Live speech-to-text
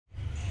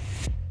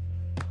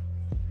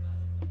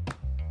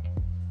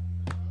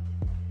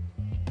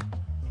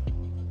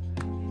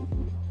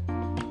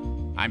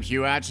I'm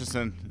Hugh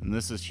Atchison, and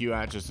this is Hugh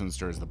Atchison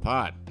Stirs the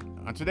Pot.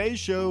 On today's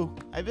show,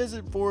 I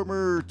visit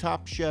former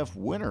Top Chef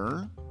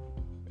winner,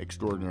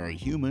 extraordinary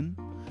human,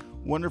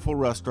 wonderful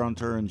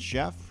restaurateur and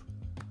chef,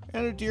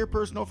 and a dear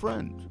personal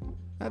friend.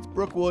 That's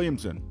Brooke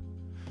Williamson.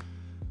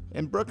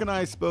 And Brooke and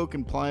I spoke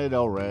in Playa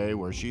del Rey,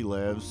 where she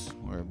lives,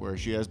 where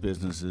she has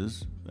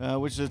businesses,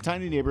 which is a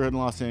tiny neighborhood in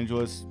Los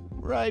Angeles,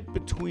 right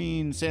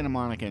between Santa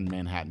Monica and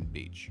Manhattan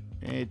Beach.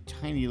 A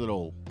tiny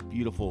little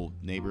beautiful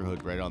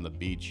neighborhood right on the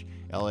beach.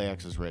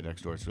 LAX is right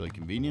next door. It's really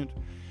convenient.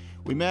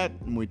 We met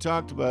and we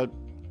talked about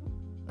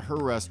her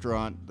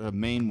restaurant, the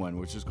main one,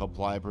 which is called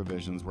Playa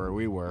Provisions, where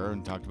we were,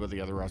 and talked about the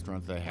other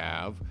restaurants they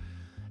have.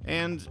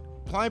 And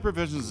Playa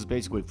Provisions is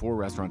basically 4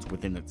 restaurants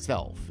within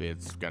itself.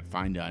 It's got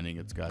fine dining,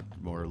 it's got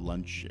more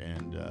lunch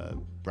and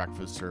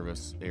breakfast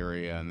service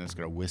area, and it's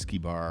got a whiskey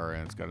bar,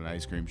 and it's got an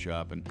ice cream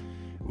shop. And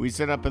we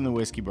set up in the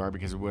whiskey bar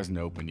because it wasn't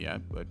open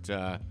yet,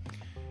 but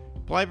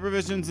Playa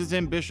Provisions is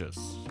ambitious,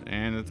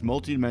 and it's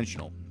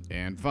multidimensional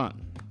and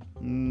fun,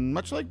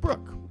 much like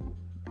Brooke.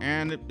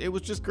 And it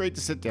was just great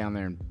to sit down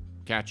there and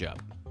catch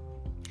up.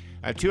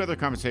 I have 2 other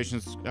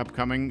conversations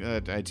upcoming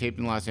that I taped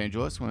in Los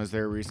Angeles when I was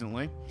there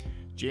recently.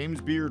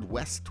 James Beard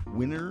West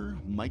winner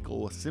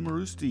Michael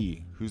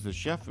Cimarusti, who's the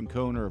chef and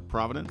co-owner of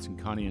Providence and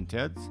Connie and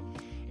Ted's,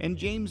 and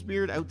James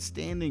Beard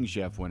Outstanding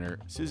Chef winner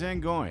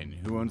Suzanne Goyne,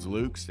 who owns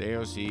Luke's,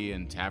 AOC,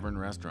 and Tavern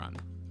Restaurant.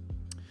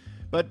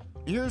 But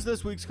here's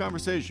this week's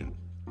conversation.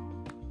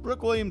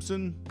 Brooke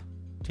Williamson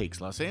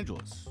takes Los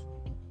Angeles.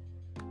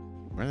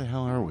 Where the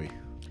hell are we?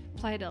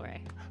 Playa del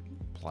Rey.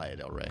 Playa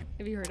del Rey.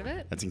 Have you heard of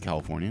it? That's in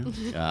California.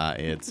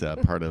 It's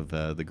part of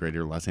the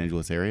greater Los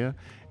Angeles area.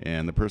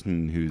 And the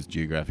person who's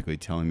geographically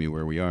telling me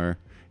where we are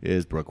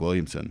is Brooke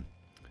Williamson.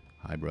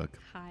 Hi, Brooke.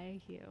 Hi,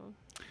 Hugh.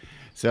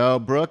 So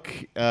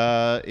Brooke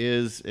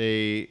is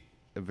a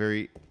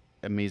very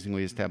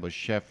amazingly established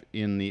chef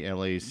in the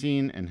LA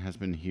scene and has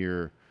been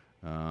here.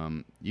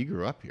 You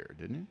grew up here,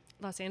 didn't you?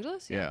 Los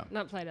Angeles? Yeah.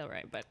 Not Playa del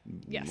Rey, but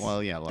yes.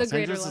 Well, yeah. Los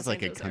greater Angeles is Los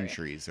like Angeles a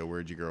country. So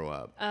where'd you grow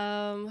up?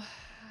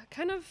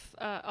 Kind of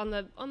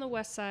on the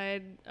west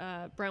side,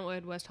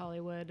 Brentwood, West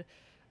Hollywood,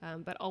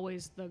 but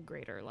always the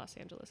greater Los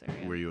Angeles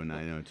area. Were you a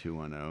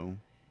 90210?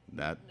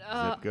 That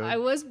zip code? I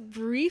was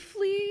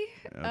briefly.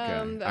 Okay.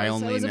 I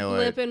was a know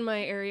blip it in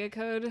my area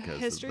code because of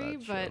history,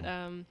 that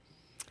but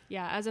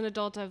yeah, as an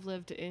adult, I've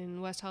lived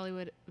in West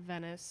Hollywood,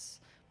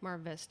 Venice, Mar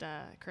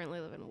Vista. I currently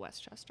live in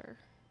Westchester,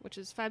 which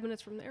is 5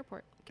 minutes from the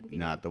airport. Convenient.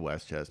 Not the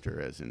Westchester,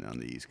 as in on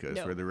the East Coast,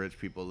 No. where the rich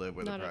people live,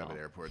 where Not the at private all.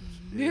 airport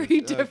Very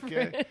is.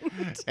 different. Okay.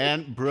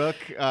 And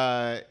Brooke,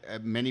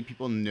 many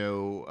people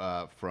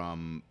know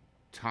from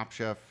Top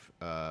Chef,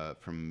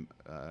 from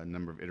a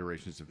number of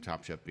iterations of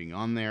Top Chef being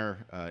on there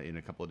in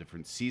a couple of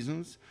different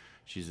seasons.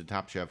 She's a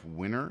Top Chef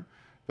winner,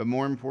 but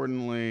more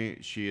importantly,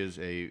 she is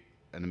an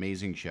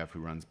amazing chef who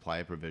runs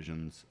Playa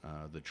Provisions,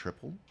 the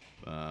Triple,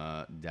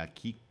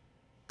 Dakiko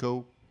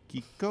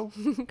Kiko?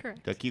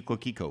 Correct. Dakiko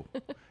Kiko.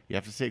 You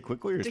have to say it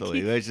quickly or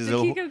slowly.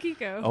 Dakiko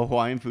Kiko. A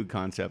Hawaiian food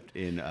concept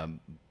in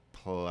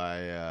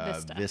Playa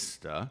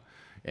Vista.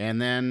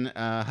 And then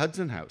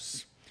Hudson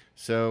House.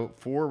 So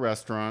 4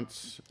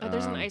 restaurants.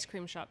 There's an ice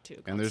cream shop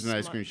too. And there's an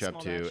ice cream shop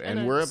Small too. Batch. And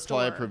a we're at store.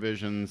 Playa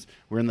Provisions.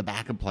 We're in the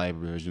back of Playa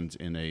Provisions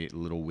in a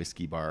little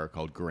whiskey bar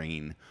called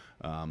Grain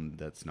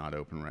that's not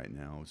open right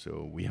now.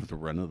 So we have to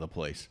run to the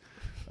place.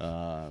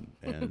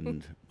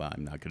 And well,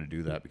 I'm not going to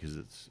do that because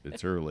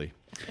it's early.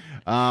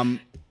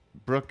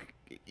 Brooke,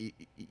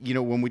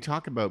 when we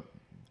talk about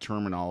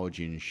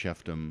terminology and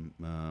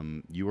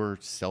chefdom, you are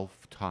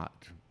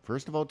self-taught.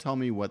 First of all, tell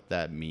me what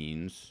that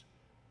means.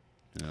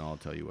 And I'll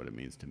tell you what it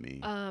means to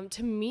me.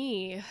 To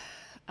me,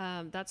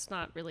 that's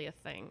not really a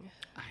thing.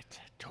 I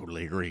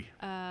totally agree.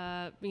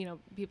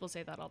 People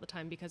say that all the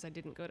time because I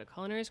didn't go to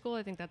culinary school.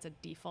 I think that's a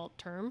default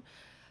term.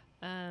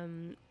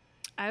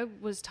 I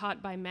was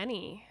taught by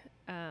many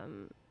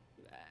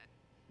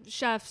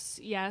chefs,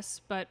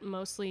 yes, but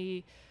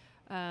mostly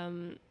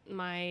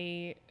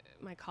my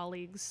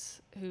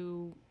colleagues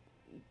who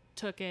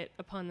took it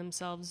upon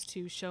themselves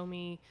to show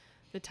me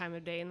the time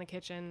of day in the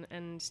kitchen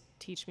and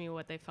teach me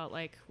what they felt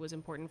like was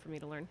important for me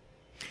to learn.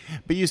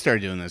 But you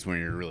started doing this when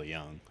you were really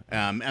young.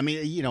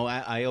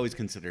 I always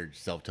considered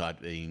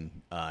self-taught being,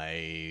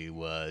 I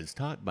was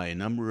taught by a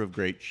number of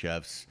great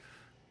chefs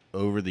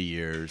over the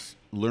years,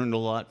 learned a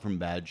lot from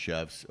bad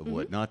chefs of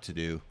what not to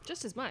do.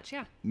 Just as much,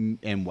 yeah.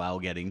 And while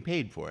getting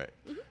paid for it.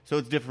 So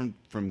it's different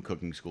from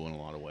cooking school in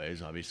a lot of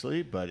ways,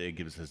 obviously, but it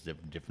gives us a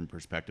different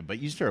perspective. But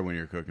you started when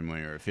you were cooking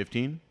when you were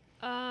 15?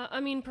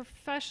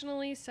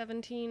 Professionally,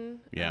 17.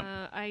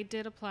 Yeah. I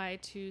did apply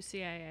to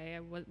CIA.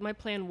 My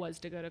plan was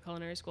to go to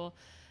culinary school.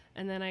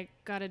 And then I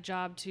got a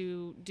job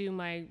to do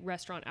my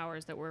restaurant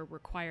hours that were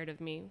required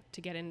of me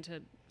to get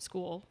into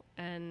school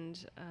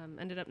and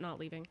ended up not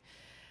leaving.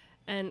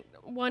 And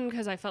one,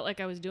 because I felt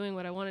like I was doing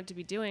what I wanted to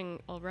be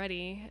doing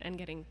already and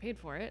getting paid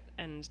for it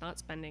and not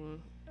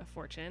spending a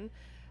fortune.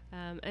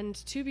 And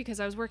two, because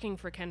I was working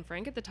for Ken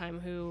Frank at the time,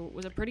 who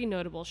was a pretty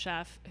notable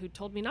chef who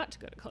told me not to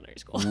go to culinary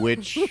school.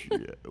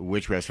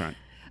 Which restaurant?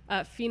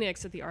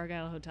 Phoenix at the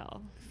Argyle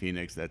Hotel.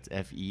 Phoenix, that's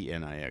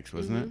F-E-N-I-X,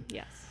 wasn't it?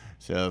 Yes.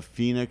 So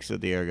Phoenix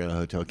at the Argyle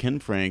Hotel. Ken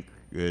Frank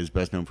is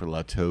best known for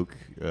La Toque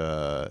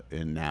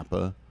in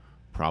Napa,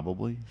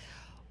 probably.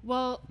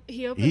 Well,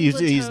 he opened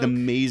He's an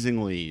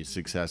amazingly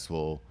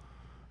successful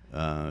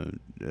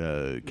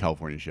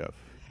California chef.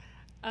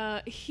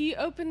 He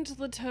opened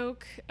La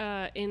Toque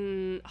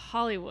in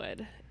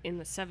Hollywood in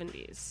the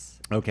 70s.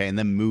 Okay, and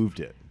then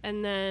moved it.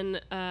 And then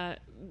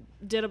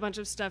did a bunch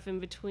of stuff in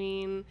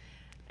between,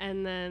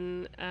 and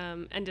then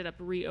ended up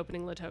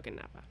reopening La Toque in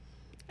Napa.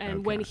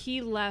 And when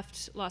he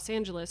left Los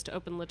Angeles to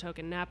open La Toque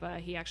in Napa,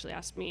 he actually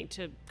asked me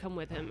to come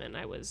with him, and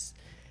I was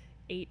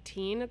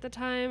 18 at the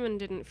time and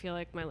didn't feel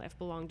like my life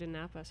belonged in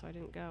Napa, so I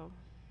didn't go.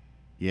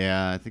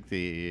 Yeah, I think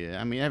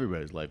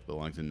everybody's life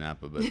belongs in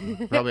Napa, but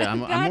probably I'm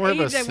more of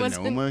a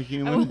Sonoma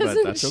human, but that's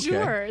okay. I wasn't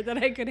sure that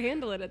I could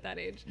handle it at that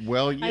age.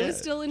 Well, yeah. I was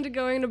still into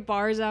going to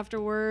bars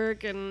after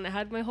work and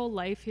had my whole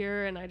life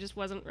here, and I just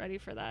wasn't ready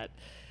for that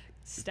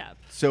step.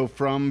 So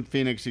from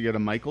Phoenix, you go to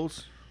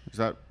Michael's? Is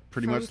that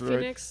pretty much the right?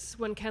 From Phoenix,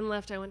 when Ken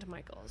left, I went to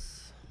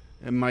Michael's.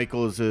 And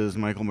Michael's is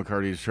Michael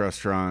McCarty's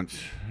restaurant.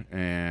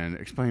 And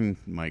explain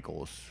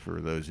Michael's for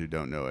those who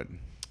don't know it.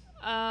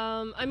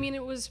 I mean,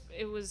 it was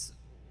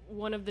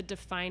one of the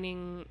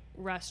defining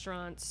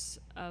restaurants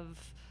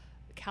of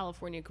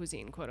California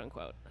cuisine, quote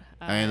unquote.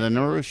 And the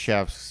number of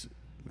chefs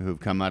who've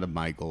come out of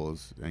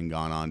Michael's and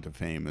gone on to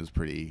fame is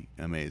pretty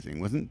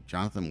amazing. Wasn't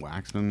Jonathan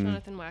Waxman?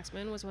 Jonathan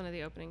Waxman was one of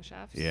the opening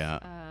chefs. Yeah.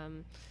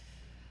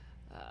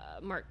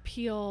 Mark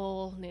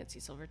Peel,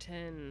 Nancy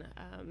Silverton.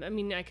 I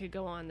mean, I could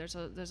go on. There's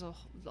a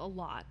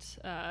lot.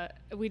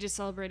 We just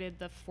celebrated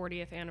the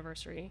 40th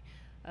anniversary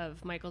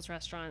of Michael's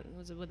restaurant. It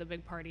was with a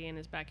big party in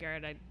his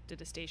backyard. I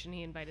did a station.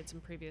 He invited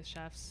some previous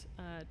chefs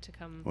to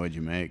come. What'd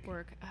you make?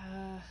 Work.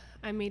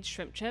 I made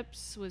shrimp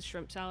chips with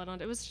shrimp salad on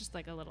it. It was just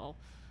like a little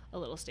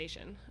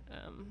station,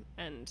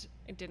 and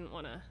I didn't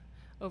want to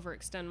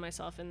overextend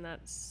myself in that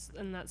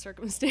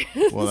circumstance.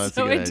 Well, that's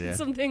so a good I idea. did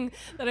something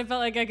that I felt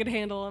like I could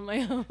handle on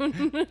my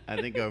own.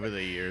 I think over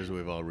the years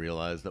we've all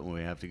realized that when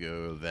we have to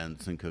go to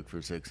events and cook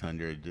for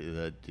 600,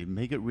 that you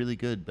make it really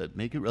good, but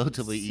make it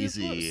relatively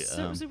easy.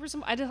 Super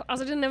simple. I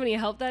also didn't have any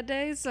help that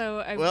day, so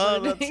I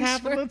that's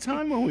half of the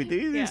time when we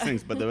do these Yeah.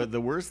 things. But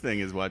the worst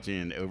thing is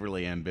watching an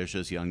overly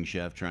ambitious young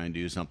chef try and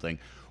do something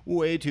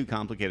way too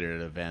complicated at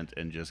an event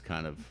and just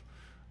kind of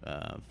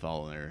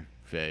fall on their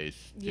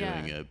face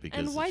doing it.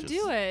 Because and why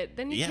do it?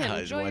 Then you can't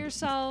enjoy why-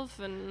 yourself.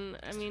 And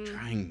I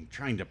mean,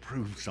 trying to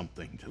prove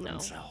something to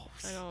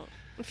themselves. I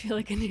don't feel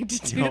like I need to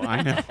do No, that.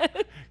 I know.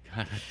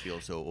 God, I feel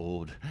so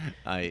old.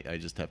 I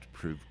just have to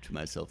prove to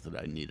myself that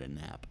I need a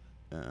nap.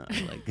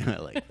 I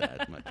like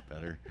that much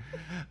better.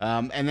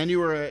 And then you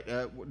were at,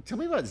 tell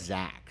me about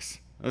Zach's.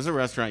 That was a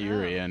restaurant you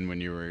were in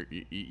when you were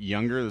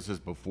younger. This is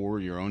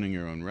before you're owning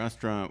your own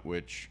restaurant,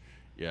 which,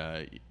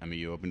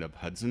 you opened up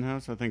Hudson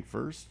House, I think,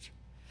 first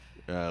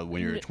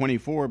when you were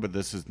 24, but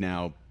this is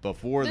now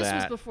before that. This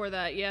was before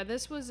that, yeah.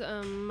 This was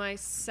my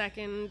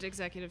second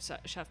executive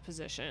chef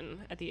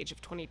position at the age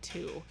of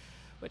 22,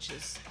 which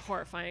is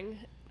horrifying.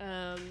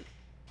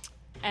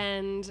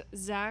 And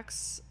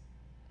Zach's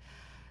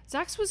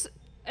was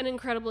an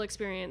incredible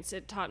experience.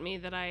 It taught me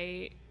that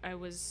I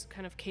was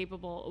kind of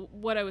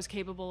what I was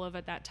capable of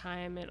at that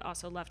time. It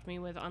also left me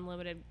with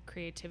unlimited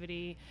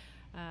creativity.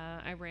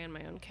 I ran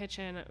my own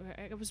kitchen.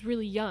 I was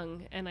really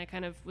young, and I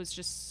kind of was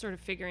just sort of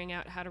figuring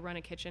out how to run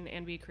a kitchen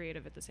and be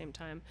creative at the same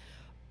time.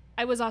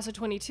 I was also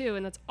 22,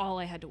 and that's all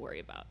I had to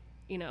worry about,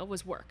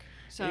 was work.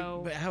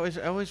 So But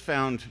I always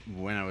found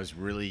when I was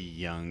really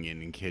young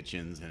and in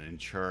kitchens and in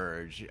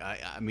charge,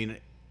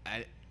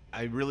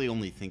 I really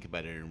only think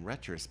about it in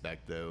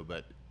retrospect, though,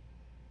 but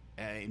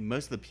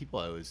most of the people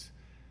I was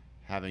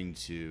having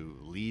to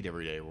lead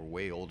every day were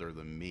way older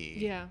than me.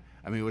 Yeah.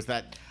 I mean, was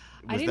that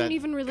I didn't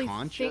even really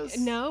conscious?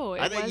 think. No,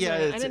 it wasn't. Yeah,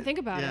 I didn't think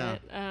about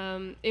yeah.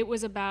 it. It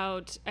was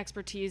about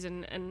expertise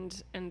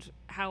and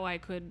how I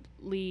could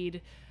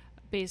lead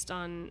based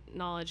on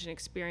knowledge and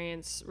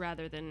experience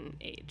rather than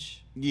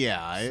age. Yeah,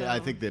 I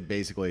think that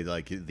basically,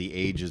 like, the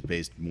age is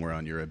based more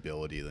on your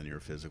ability than your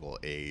physical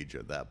age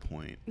at that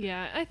point.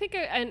 Yeah, I think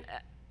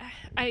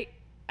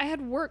I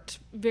had worked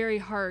very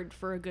hard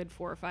for a good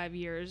 4 or 5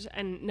 years,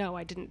 and no,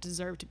 I didn't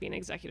deserve to be an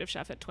executive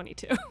chef at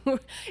 22.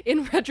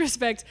 In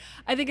retrospect,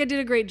 I think I did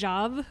a great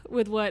job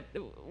with what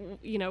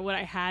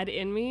I had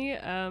in me,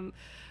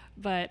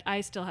 but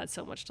I still had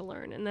so much to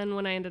learn. And then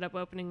when I ended up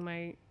opening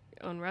my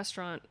own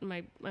restaurant,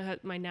 my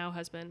now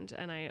husband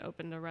and I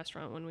opened a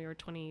restaurant when we were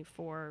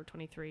 24 or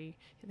 23.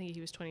 I think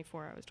he was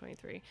 24, I was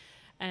 23,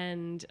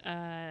 and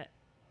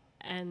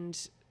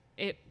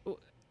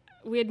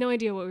we had no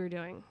idea what we were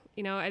doing.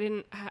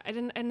 I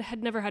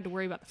had never had to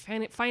worry about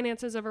the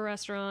finances of a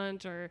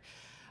restaurant or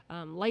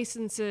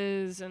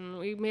licenses, and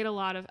we made a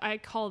lot of. I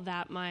call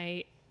that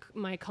my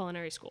my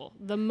culinary school.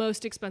 The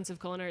most expensive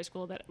culinary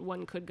school that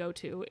one could go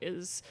to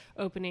is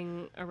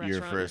opening a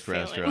restaurant. Your first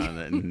restaurant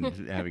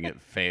and having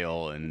it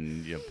fail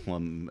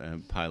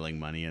and piling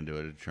money into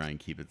it to try and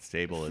keep it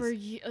stable.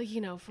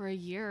 For a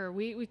year,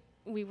 we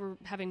were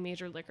having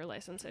major liquor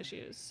license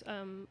issues.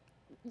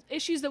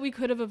 Issues that we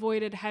could have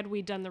avoided had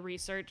we done the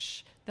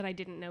research that I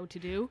didn't know to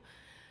do.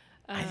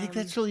 I think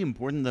that's really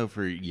important, though,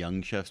 for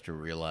young chefs to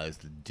realize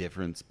the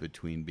difference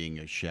between being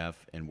a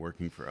chef and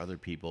working for other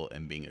people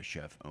and being a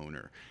chef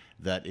owner.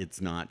 That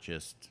it's not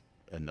just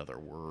another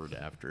word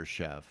after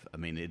chef. I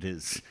mean, it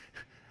is.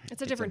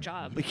 It's a different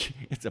job.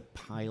 It's a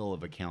pile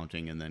of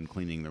accounting and then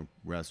cleaning the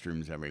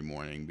restrooms every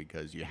morning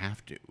because you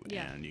have to,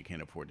 and you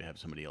can't afford to have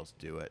somebody else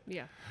do it.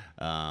 Yeah.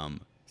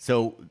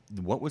 So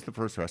what was the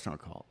first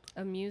restaurant called?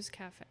 Amuse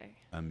Cafe.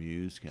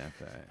 Amuse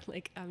Cafe.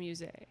 Like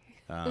amuse.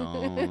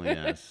 Oh,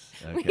 yes.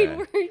 Okay.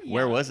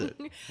 Where was it?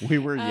 We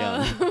were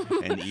young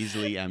and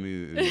easily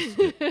amused.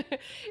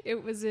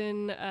 It was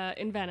in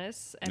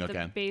Venice at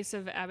the base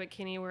of Abbot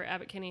Kinney, where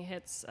Abbot Kinney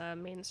hits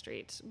Main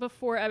Street.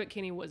 Before Abbot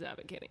Kinney was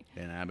Abbot Kinney.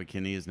 And Abbot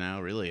Kinney is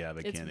now really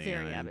Abbot Kinney. It's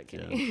very Abbot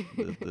Kinney.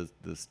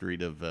 The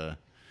street of,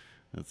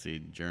 let's see,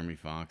 Jeremy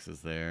Fox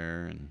is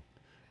there, and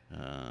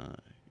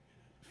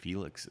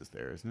Felix is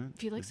there, isn't it?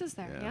 Felix is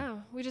there, yeah.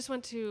 We just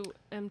went to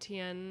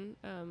MTN,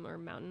 or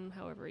Mountain,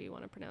 however you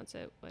want to pronounce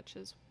it, which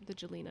is the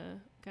Jelena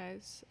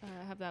guys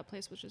have that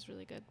place, which is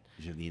really good.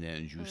 Jelena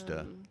and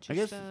Justa. I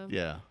guess,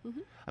 yeah.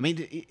 Mm-hmm. I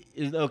mean,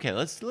 okay,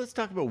 let's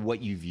talk about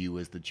what you view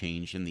as the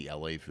change in the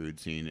LA food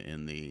scene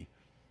in the,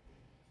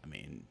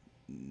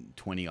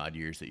 20-odd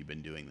years that you've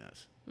been doing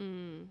this.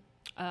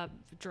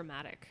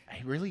 Dramatic.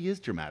 It really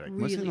is dramatic.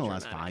 Really mostly in the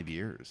dramatic. last 5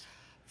 years.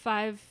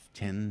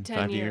 10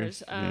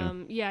 years.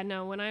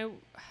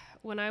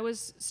 When I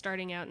was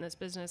starting out in this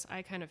business,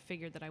 I kind of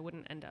figured that I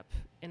wouldn't end up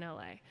in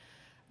LA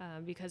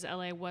because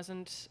LA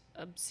wasn't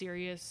a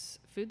serious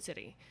food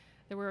city.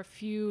 There were a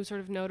few sort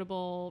of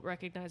notable,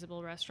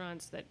 recognizable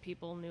restaurants that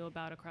people knew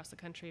about across the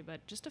country,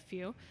 but just a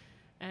few.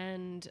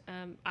 And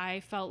I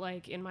felt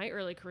like in my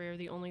early career,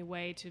 the only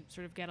way to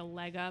sort of get a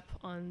leg up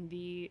on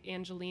the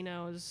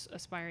Angelinos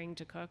aspiring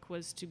to cook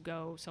was to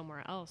go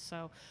somewhere else.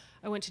 So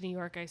I went to New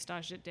York. I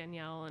staged at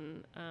Danielle,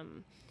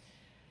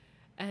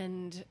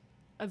 and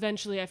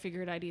eventually I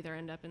figured I'd either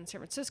end up in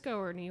San Francisco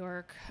or New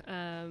York.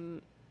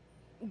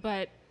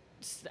 But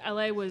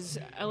LA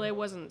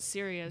wasn't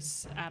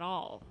serious at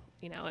all.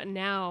 And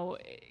now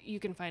you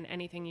can find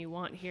anything you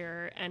want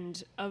here,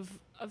 and of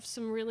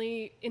some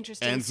really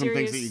interesting, and some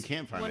serious, things that you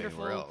can't find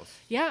wonderful, anywhere else.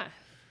 Yeah,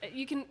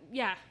 you can.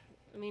 Yeah,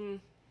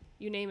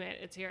 you name it,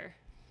 it's here.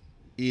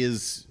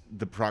 Is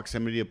the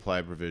proximity of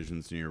apply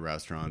provisions in your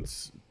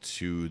restaurants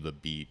to the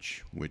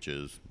beach, which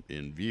is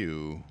in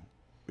view,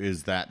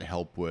 is that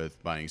help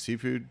with buying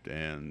seafood?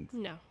 And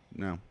no.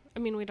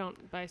 We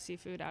don't buy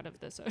seafood out of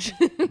this ocean.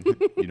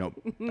 No.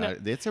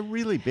 It's a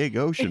really big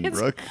ocean,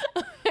 Brooke.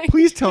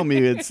 Please tell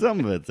me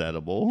some of it's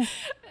edible.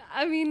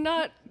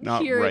 Not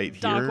here right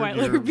at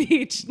Dockweiler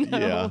Beach. No.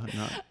 Yeah.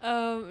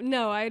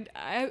 No.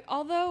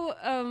 Although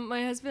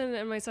my husband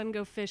and my son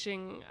go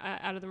fishing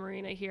out of the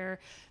marina here,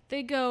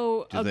 they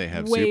go. Do they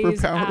have ways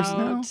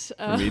superpowers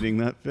now from eating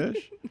that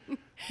fish?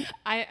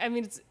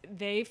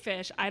 They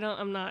fish. I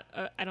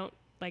don't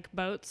like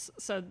boats,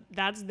 so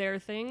that's their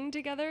thing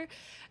together,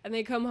 and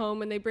they come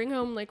home and they bring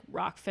home like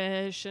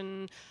rockfish,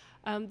 and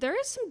there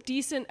is some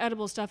decent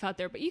edible stuff out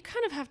there, but you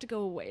kind of have to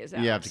go a ways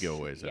out. You have to go a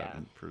ways out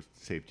for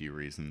safety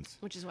reasons,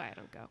 which is why I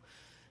don't go.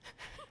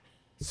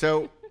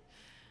 So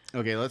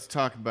okay, let's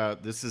talk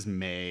about, this is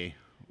May.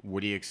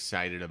 What are you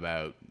excited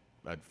about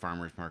at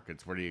farmers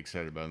markets? What are you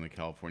excited about in the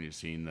California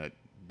scene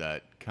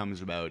that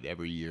comes about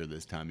every year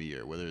this time of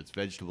year, whether it's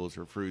vegetables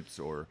or fruits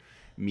or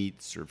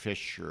meats or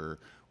fish, or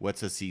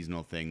what's a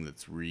seasonal thing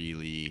that's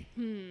really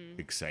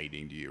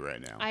exciting to you right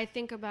now? I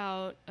think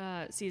about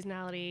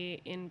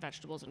seasonality in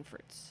vegetables and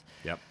fruits.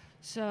 Yep.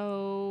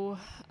 So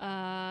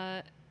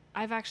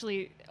I've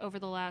actually, over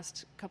the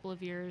last couple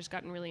of years,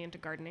 gotten really into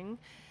gardening,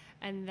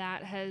 and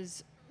that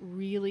has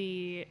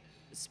really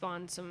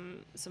spawned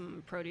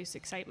some produce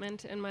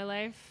excitement in my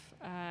life.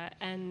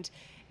 And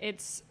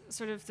it's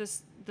sort of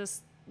this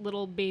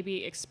little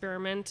baby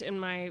experiment in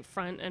my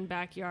front and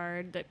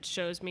backyard that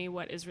shows me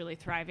what is really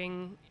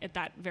thriving at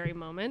that very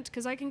moment.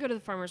 Because I can go to the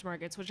farmers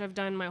markets, which I've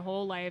done my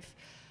whole life.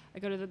 I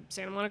go to the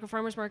Santa Monica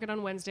Farmers Market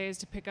on Wednesdays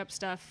to pick up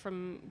stuff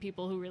from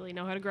people who really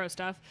know how to grow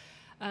stuff.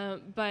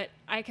 But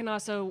I can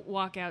also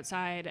walk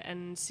outside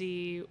and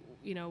see,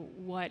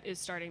 what is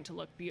starting to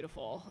look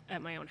beautiful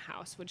at my own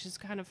house, which is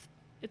kind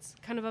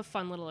of a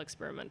fun little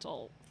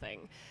experimental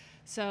thing.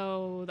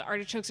 So the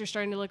artichokes are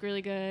starting to look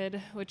really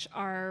good, which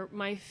are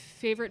my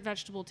favorite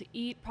vegetable to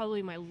eat,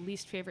 probably my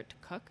least favorite to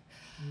cook.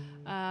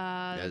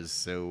 That is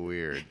so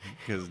weird,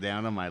 because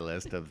down on my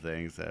list of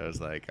things, I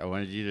was like, I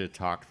wanted you to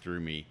talk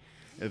through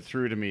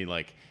to me,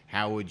 like,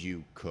 how would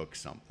you cook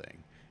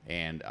something?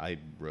 And I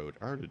wrote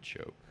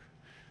artichoke.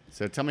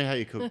 So tell me how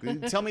you cook.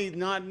 Tell me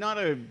not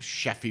a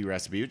chefy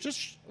recipe,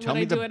 just tell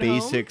me the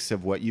basics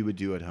of what you would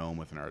do at home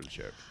with an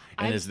artichoke.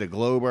 And is the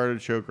globe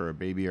artichoke or a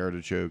baby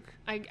artichoke?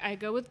 I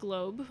go with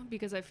globe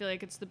because I feel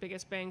like it's the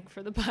biggest bang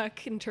for the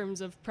buck in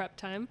terms of prep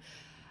time.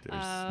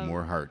 There's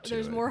more heart to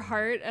There's it. more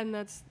heart, and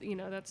that's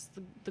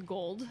the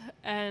gold.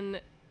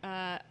 And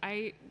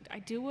I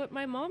do what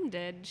my mom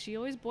did. She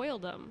always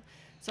boiled them.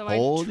 So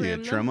Whole? I You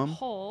trim them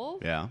whole.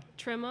 Yeah.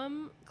 Trim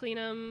them, clean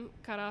them,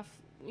 cut off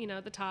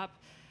the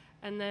top,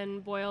 and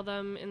then boil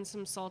them in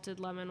some salted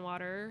lemon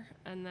water,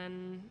 and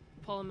then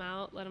pull them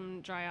out, let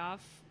them dry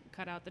off,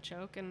 cut out the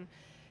choke, and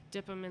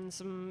dip them in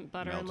some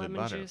butter and Melted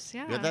lemon butter. juice.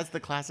 Yeah, That's the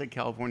classic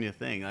California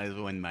thing. I was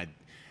when my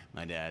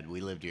dad,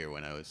 we lived here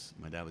when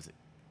my dad was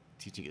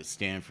teaching at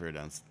Stanford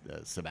on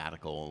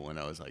sabbatical when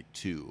I was like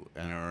 2,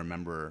 and I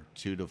remember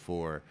 2 to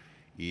 4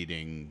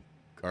 eating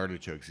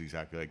artichokes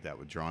exactly like that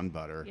with drawn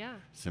butter,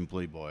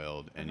 simply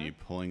boiled, and you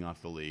pulling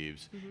off the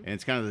leaves, and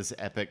it's kind of this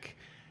epic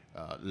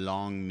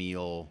long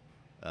meal,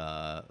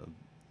 but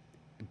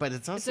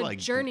it's also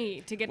it's a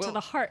journey to get to the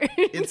heart.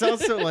 It's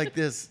also like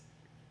this.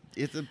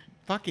 It's a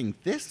fucking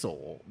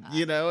thistle,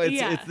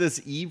 It's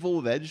this evil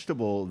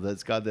vegetable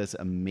that's got this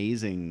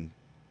amazing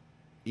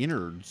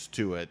innards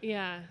to it.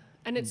 Yeah.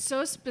 And it's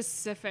so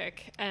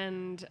specific,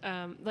 and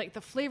like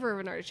the flavor of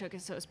an artichoke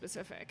is so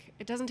specific.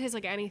 It doesn't taste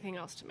like anything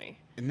else to me.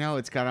 No,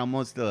 it's got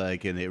almost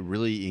like a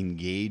really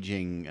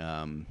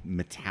engaging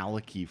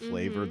metallic-y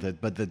flavor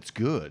but that's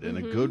good in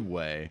a good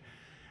way.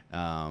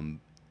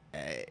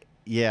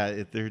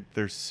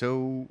 They're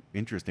so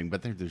interesting,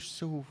 but they're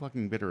so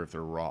fucking bitter if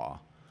they're raw.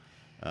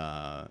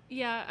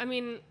 Yeah, I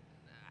mean,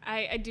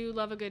 I do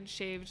love a good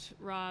shaved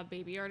raw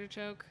baby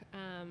artichoke.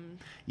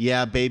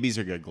 Yeah, babies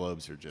are good.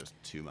 Globes are just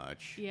too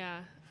much.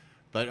 Yeah.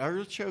 But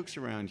artichokes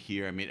around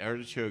here, I mean,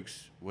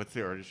 artichokes, what's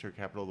the artichoke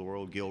capital of the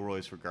world?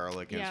 Gilroy's for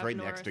garlic, and it's right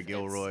next to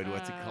Gilroy.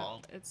 What's it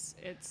called? It's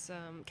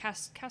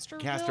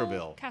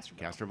Castroville?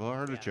 Castroville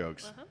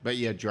artichokes. Yeah. But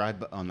you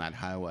drive on that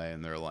highway,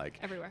 and they're like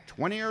everywhere.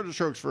 20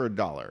 artichokes for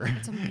 $1.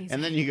 That's amazing.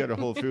 And then you go to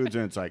Whole Foods,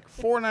 and it's like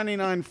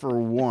 $4.99 for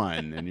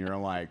one, and you're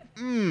like,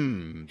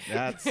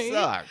 that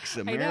sucks,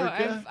 America.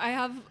 I know. I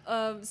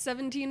have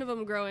 17 of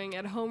them growing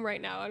at home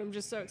right now, and I'm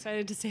just so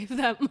excited to save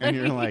that money. And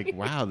you're like,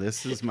 wow,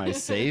 this is my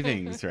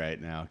savings right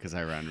now, because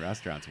I run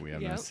restaurants and we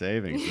have no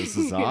savings. This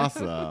is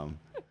awesome.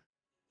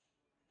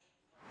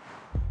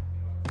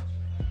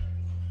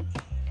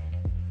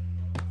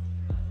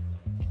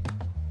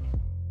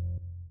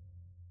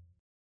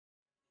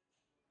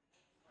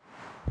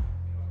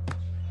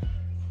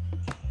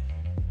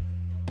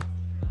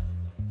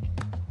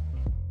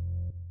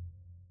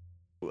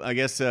 I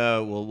guess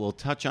we'll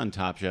touch on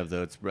Top Chef,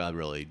 though. It's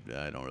really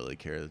I don't really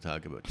care to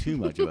talk about too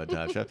much about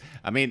Top Chef.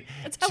 I mean,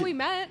 that's how we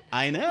met.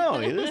 I know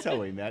it is how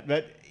we met.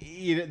 But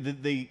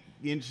the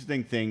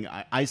interesting thing,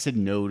 I said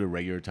no to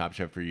regular Top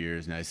Chef for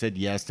years, and I said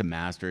yes to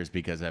Masters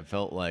because I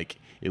felt like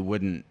it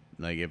wouldn't.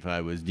 Like, if I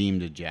was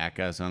deemed a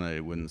jackass on it,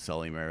 it wouldn't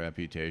sully my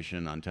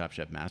reputation on Top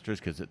Chef Masters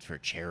because it's for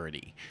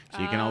charity.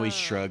 So you can always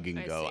shrug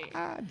and go,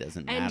 it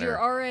doesn't matter. And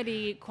you're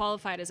already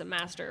qualified as a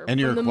master and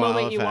from the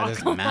moment you walk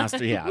as a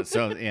master. Yeah.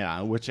 So,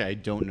 which I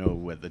don't know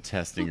what the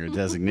testing or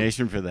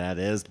designation for that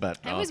is, but I'll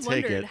take it. I always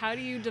wondered, how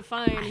do you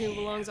define who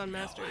belongs on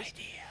Masters? No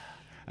idea.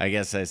 I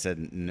guess I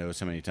said no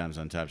so many times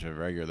on Top Chef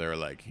Regular. They were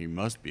like, he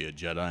must be a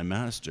Jedi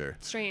Master.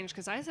 Strange,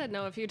 because I said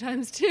no a few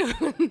times too.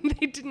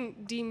 They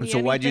didn't deem me. So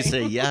why'd you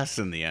say yes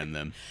in the end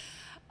then?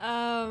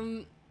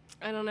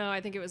 I don't know. I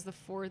think it was the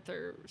 4th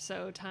or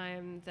so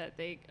time that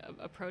they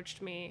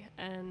approached me,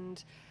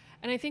 and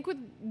I think with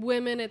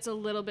women it's a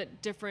little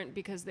bit different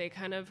because they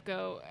kind of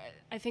go.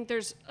 I think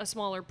there's a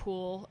smaller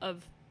pool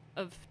of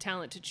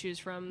talent to choose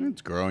from.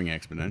 It's growing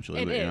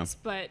exponentially. It is,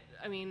 but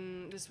I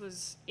mean, this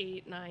was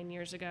 8-9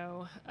 years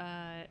ago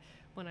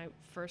when I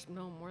first.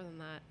 No, more than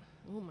that.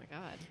 Oh my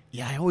God.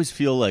 Yeah, I always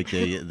feel like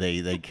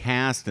they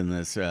cast in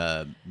this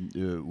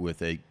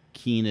with a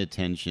keen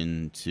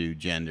attention to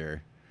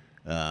gender.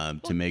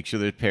 To make sure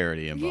there's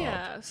parity involved.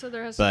 Yeah, so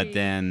there has to be. But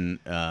then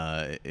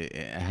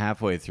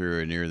halfway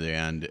through or near the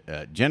end,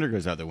 gender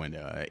goes out the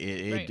window.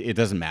 It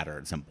doesn't matter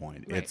at some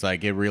point. Right. It's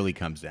like it really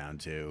comes down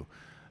to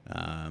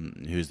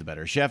who's the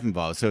better chef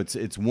involved. So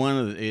it's one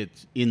of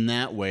it's in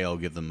that way. I'll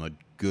give them a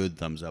good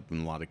thumbs up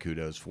and a lot of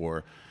kudos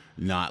for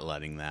not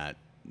letting that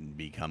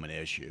become an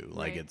issue.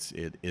 Like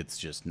it's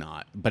just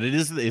not. But it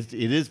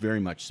is very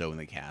much so in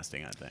the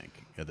casting, I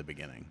think, at the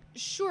beginning.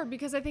 Sure,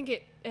 because I think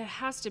it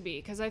has to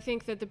be, because I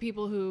think that the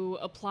people who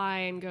apply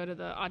and go to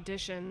the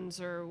auditions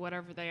or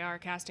whatever they are,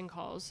 casting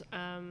calls,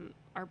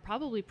 are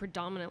probably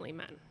predominantly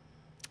men.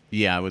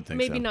 Yeah, I would think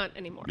Maybe so. not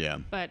anymore. Yeah.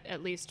 But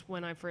at least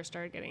when I first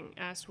started getting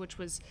asked, which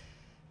was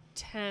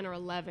 10 or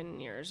 11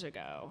 years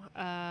ago,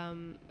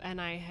 and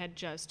I had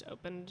just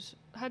opened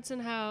Hudson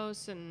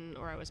House,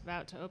 or I was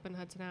about to open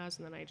Hudson House,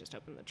 and then I just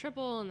opened the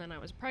Triple, and then I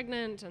was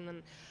pregnant, and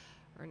then,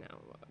 or no,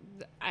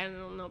 I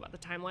don't know about the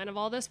timeline of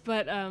all this,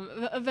 but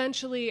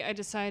eventually I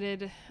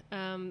decided,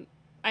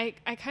 I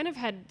kind of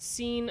had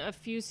seen a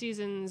few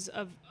seasons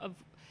of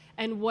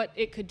and what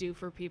it could do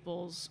for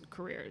people's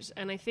careers,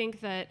 and I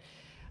think that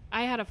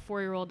I had a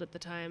 4-year-old at the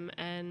time,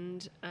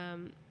 and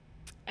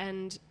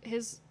and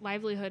his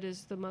livelihood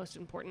is the most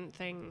important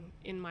thing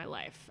in my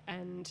life.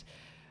 And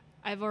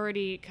I've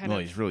already kind of...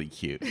 Well, he's really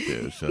cute,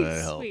 too, so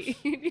that helps. Sweet.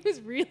 He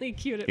was really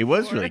cute at He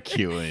was 4. really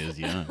cute when he was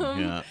young.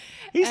 Yeah.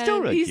 He's still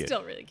And really he's cute.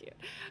 still really cute.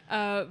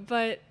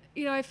 But,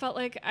 you know, I felt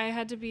like I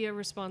had to be a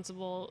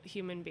responsible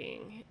human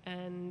being.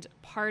 And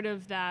part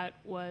of that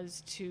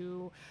was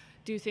to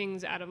do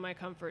things out of my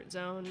comfort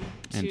zone.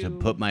 And to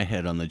put my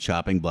head on the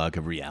chopping block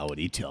of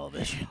reality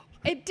television.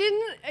 It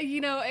didn't, you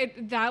know,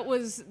 that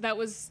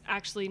was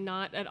actually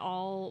not at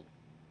all...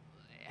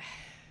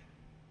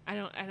 I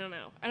don't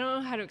know. I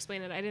don't know how to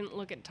explain it. I didn't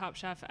look at Top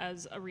Chef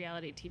as a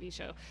reality TV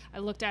show. I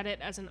looked at it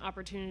as an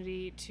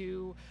opportunity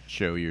to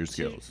show your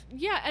skills.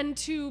 Yeah, and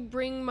to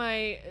bring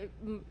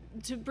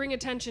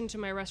attention to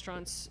my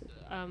restaurants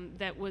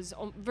that was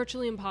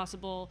virtually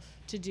impossible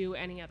to do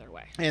any other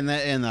way. And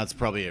that's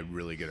probably a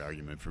really good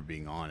argument for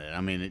being on it.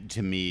 I mean,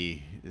 to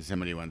me,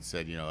 somebody once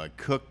said, you know, a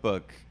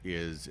cookbook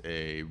is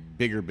a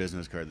bigger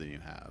business card than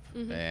you have,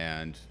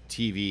 and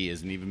TV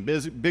is an even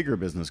bigger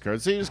business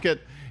card. So you just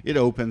it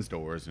opens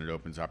doors and it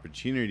opens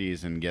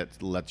opportunities and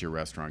lets your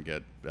restaurant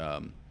get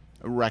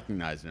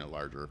recognized in a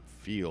larger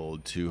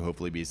field to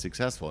hopefully be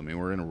successful. I mean,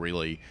 we're in a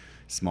really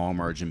small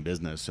margin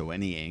business, so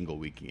any angle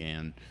we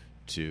can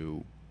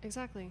to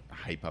exactly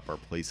hype up our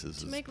places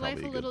to is make probably life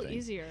a good little thing.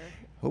 Easier,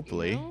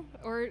 Hopefully, you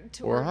know?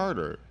 or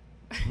harder.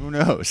 Who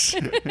knows?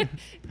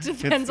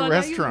 Depends on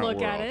how you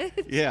look at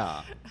it.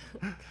 Yeah.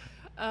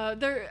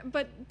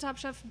 But Top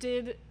Chef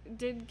did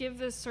give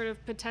this sort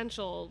of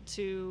potential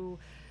to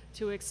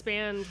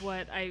expand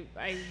what I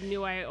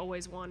knew I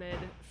always wanted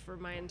for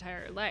my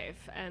entire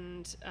life,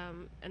 and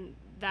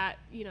that,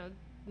 you know,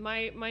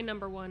 my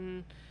number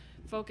one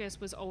focus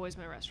was always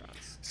my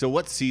restaurants. So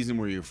what season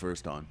were you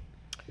first on?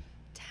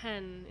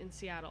 10 in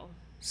Seattle.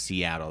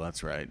 Seattle,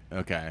 that's right.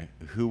 Okay.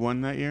 Who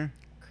won that year?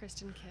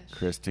 Kristen Kish.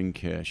 Kristen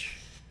Kish.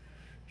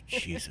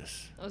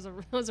 Jesus. That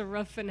was a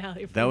rough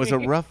finale for me. That was a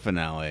rough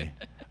finale.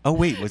 Oh,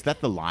 wait, was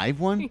that the live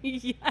one?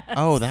 Yes.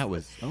 Oh, that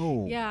was,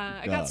 oh. Yeah,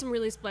 I God. got some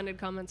really splendid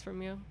comments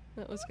from you.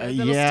 That was good.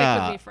 Yeah. That'll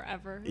stick with me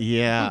forever.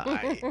 Yeah.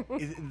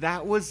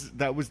 That was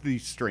the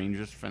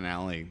strangest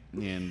finale.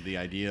 And the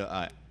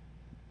idea,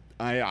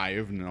 I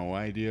have no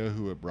idea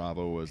who at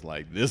Bravo was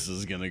like, this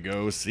is going to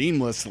go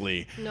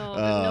seamlessly. No,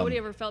 nobody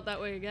ever felt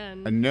that way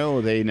again.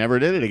 No, they never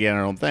did it again, I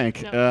don't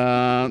think.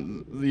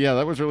 No. Yeah,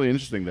 that was really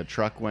interesting. The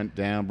truck went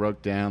down,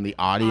 broke down. The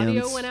audience...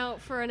 Audio went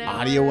out for an hour.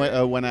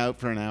 Audio went out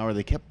for an hour.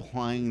 They kept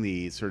plying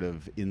the sort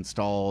of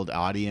installed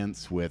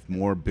audience with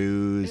more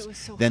booze. It was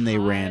so then they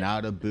hot. ran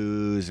out of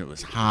booze. It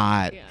was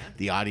hot. Yeah.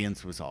 The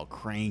audience was all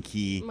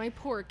cranky. My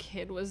poor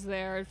kid was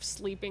there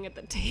sleeping at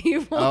the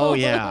table. Oh, It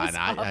yeah. was And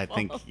I awful.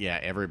 think, yeah,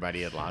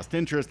 everybody had lost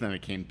interest. Then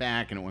it came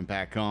back and it went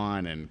back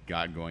on and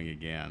got going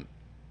again.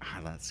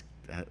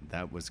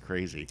 That was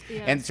crazy.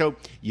 Yeah. And so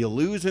you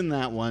lose in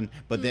that one,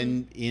 but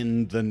then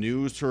in the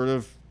new sort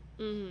of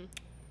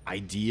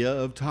idea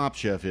of Top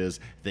Chef is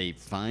they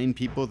find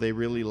people they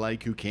really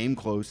like who came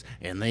close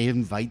and they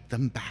invite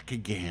them back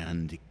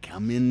again to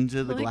come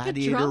into the I like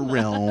gladiator drama.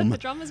 realm. The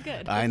drama's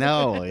good. I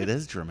know, it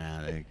is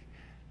dramatic.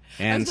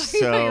 And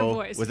talking about your so,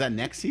 voice. was that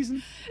next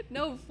season?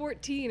 No,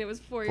 14. It was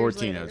 4 years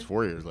 14, later. it was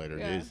 4 years later.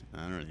 Yeah. Jeez,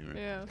 I don't even remember.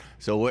 Yeah.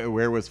 So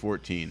where was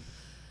 14?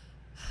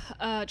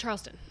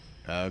 Charleston.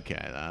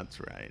 Okay, that's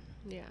right.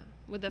 Yeah,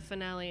 with the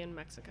finale in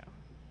Mexico.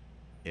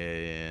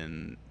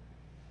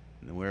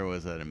 Where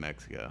was that in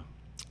Mexico?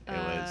 It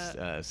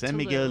was San Tulum.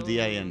 Miguel de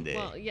Allende.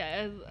 Well,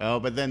 yeah. Oh,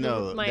 but then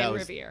no, Mayan that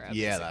was Riviera.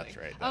 yeah, basically. that's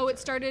right. Oh, that's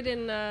it started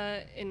in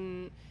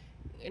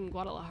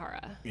Guadalajara,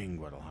 right. In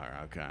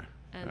Guadalajara. Okay.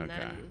 and okay.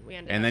 then we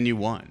ended. And up, then you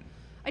won.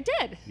 I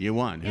did. You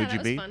won. Yeah, Who'd you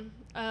that beat? was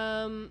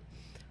fun.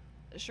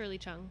 Shirley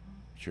Chung.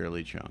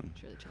 Shirley Chung,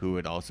 Shirley Chung. who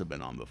had also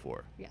been on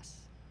before. Yes.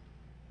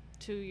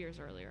 2 years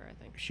earlier, I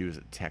think. She was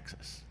at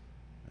Texas,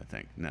 I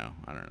think. No,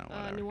 I don't know.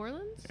 Whatever. New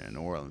Orleans. Yeah,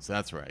 New Orleans.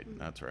 That's right.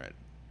 That's right.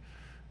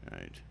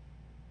 Right.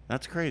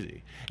 That's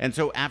crazy. And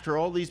so after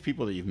all these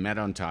people that you've met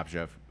on Top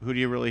Chef, who do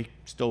you really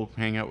still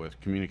hang out with,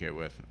 communicate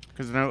with?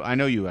 Because I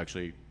know you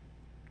actually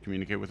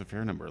communicate with a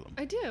fair number of them.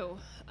 I do.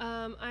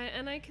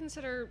 I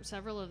consider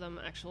several of them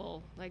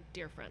actual, like,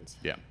 dear friends.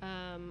 Yeah.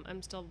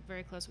 I'm still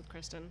very close with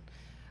Kristen.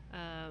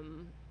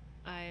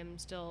 I am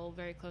still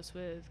very close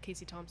with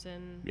Casey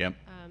Thompson. Yep.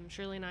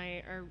 Shirley and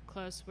I are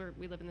close.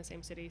 We live in the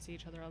same city, see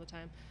each other all the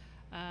time.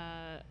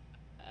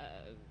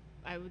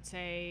 I would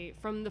say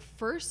from the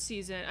first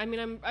season, I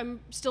mean, I'm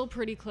still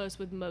pretty close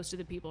with most of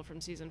the people from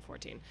season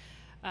 14.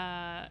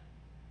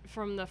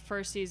 From the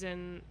first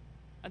season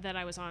that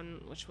I was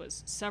on, which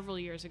was several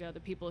years ago,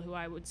 the people who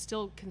I would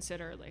still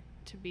consider like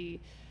to be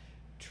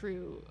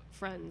true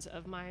friends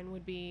of mine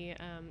would be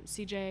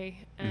CJ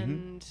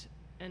and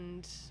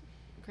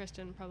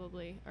Kristen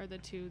probably are the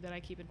two that I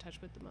keep in touch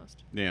with the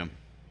most. Yeah.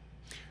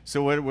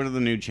 So what are the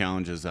new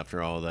challenges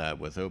after all that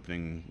with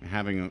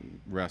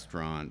having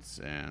restaurants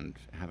and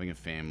having a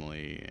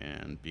family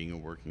and being a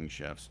working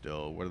chef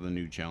still? What are the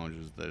new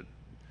challenges that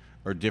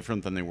are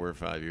different than they were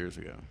 5 years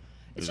ago?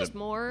 It's Is just it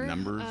more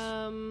numbers.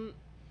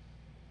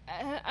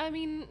 I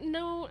mean,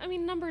 no. I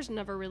mean, numbers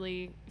never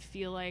really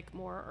feel like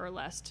more or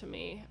less to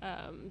me,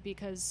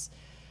 because,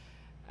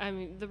 I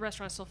mean, the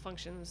restaurant still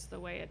functions the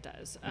way it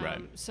does.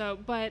 Right. So,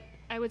 but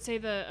I would say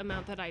the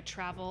amount that I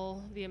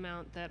travel, the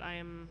amount that I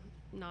am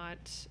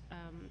not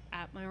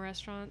at my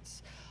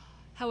restaurants.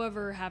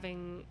 However,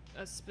 having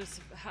a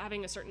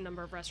certain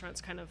number of restaurants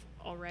kind of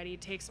already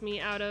takes me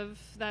out of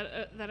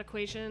that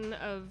equation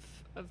of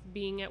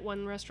being at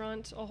one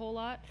restaurant a whole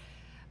lot.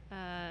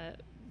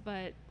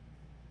 But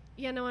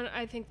yeah, no, and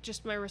I think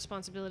just my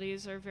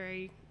responsibilities are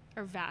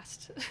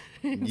vast.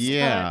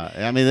 Yeah,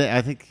 I mean,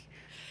 I think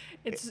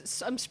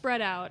I'm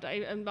spread out.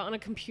 I'm on a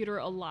computer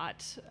a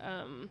lot.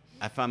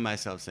 I find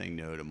myself saying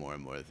no to more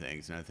and more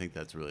things, and I think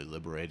that's really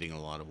liberating in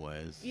a lot of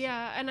ways.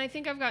 Yeah, and I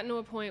think I've gotten to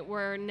a point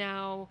where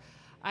now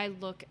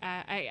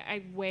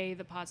I weigh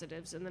the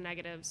positives and the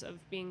negatives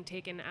of being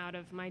taken out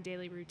of my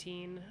daily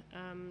routine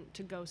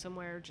to go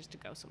somewhere, just to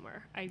go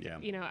somewhere.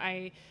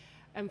 I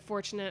am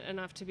fortunate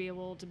enough to be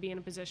able to be in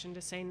a position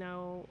to say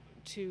no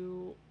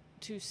to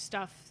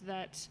stuff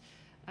that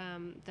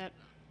that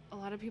a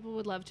lot of people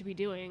would love to be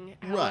doing.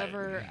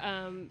 However,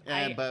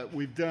 but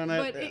we've done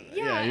it.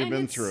 You've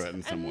been through it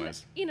in some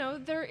ways. You know,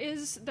 there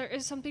is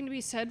something to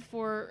be said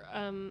for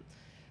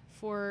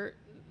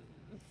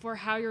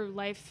how your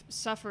life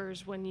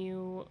suffers when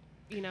you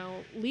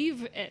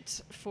leave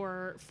it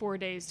for 4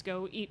 days to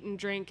go eat and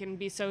drink and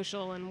be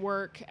social and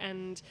work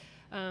and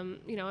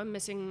I'm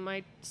missing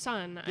my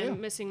son. Yeah.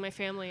 I'm missing my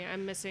family.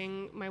 I'm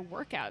missing my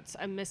workouts.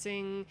 I'm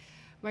missing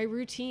my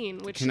routine,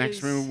 which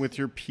connection with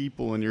your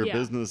people and your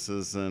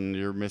businesses, and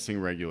you're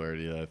missing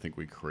regularity that I think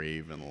we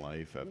crave in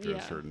life after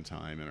a certain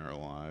time in our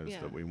lives.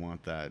 That we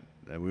want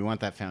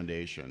that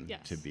foundation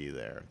to be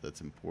there.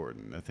 That's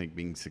important. I think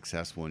being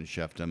successful in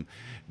chefdom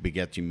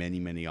begets you many,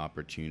 many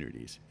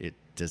opportunities. It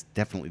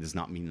definitely does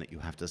not mean that you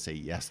have to say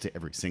yes to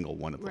every single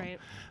one of them,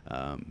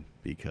 right.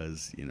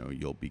 Because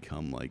you'll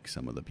become like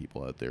some of the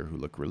people out there who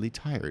look really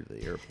tired at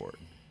the airport.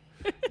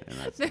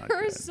 There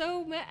are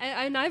so many,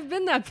 and I've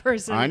been that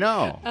person. I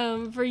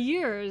know. For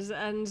years,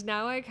 and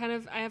now I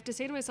have to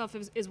say to myself,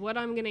 is what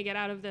I'm going to get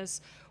out of this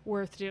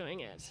worth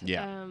doing it?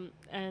 Yeah.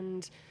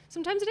 And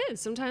sometimes it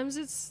is. Sometimes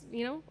it's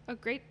a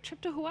great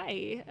trip to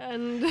Hawaii,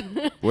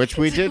 and which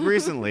we did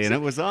recently, and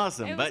it was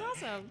awesome. It was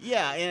awesome.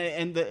 Yeah,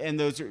 and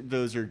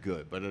those are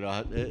good, but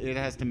it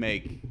has to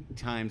make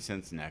time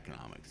sense and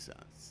economic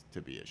sense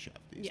to be a chef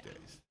these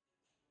days.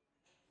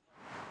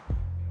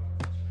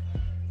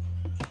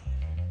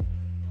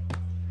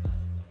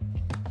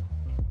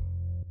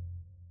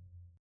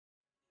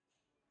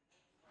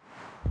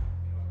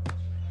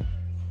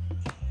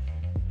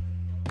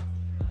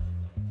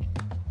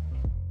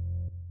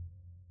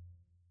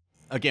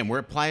 Again, we're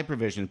at Playa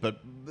Provisions,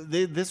 but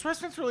this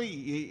restaurant's really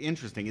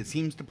interesting. It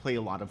seems to play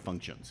a lot of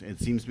functions. It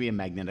seems to be a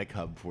magnetic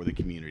hub for the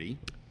community.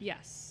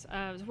 Yes,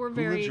 we're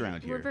lives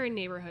around here? We're very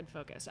neighborhood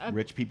focused.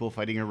 Rich people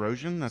fighting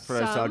erosion. That's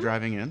what I saw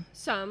driving in.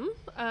 Some,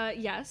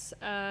 yes,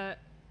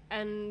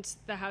 and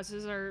the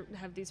houses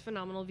have these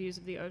phenomenal views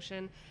of the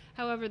ocean.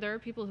 However, there are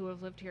people who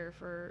have lived here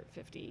for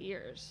 50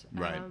 years,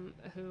 right.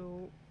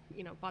 Who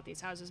bought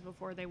these houses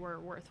before they were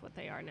worth what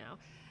they are now.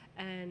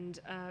 And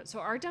so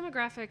our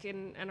demographic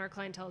and our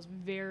clientele is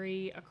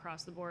very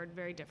across the board,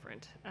 very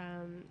different.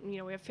 We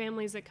have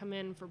families that come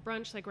in for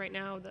brunch, like right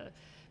now, the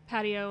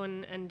patio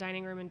and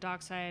dining room in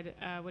Dockside,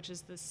 which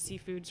is the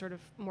seafood sort of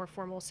more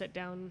formal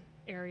sit-down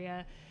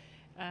area,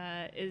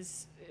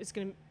 is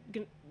going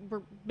to,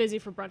 we're busy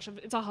for brunch.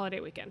 It's a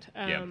holiday weekend.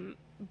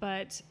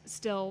 But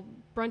still,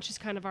 brunch is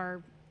kind of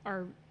our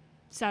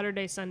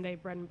Saturday, Sunday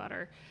bread and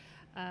butter.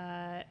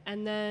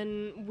 And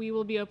then we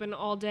will be open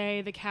all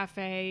day. The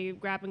cafe,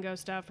 grab and go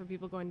stuff for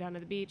people going down to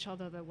the beach,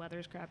 although the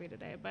weather's crappy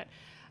today. But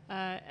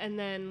and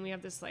then we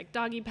have this like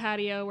doggy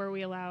patio where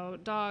we allow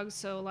dogs.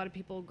 So a lot of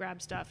people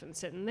grab stuff and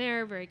sit in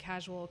there. Very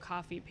casual,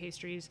 coffee,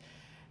 pastries,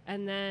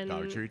 and then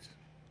dog treats.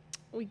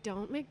 We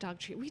don't make dog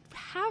treats. We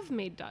have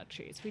made dog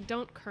treats. We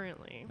don't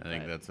currently. I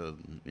think that's I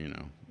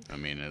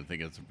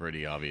think it's a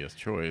pretty obvious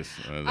choice.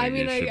 I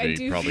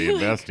do probably feel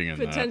investing like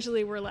in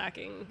potentially we're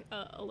lacking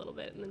a little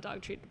bit in the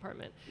dog treat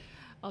department.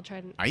 I'll try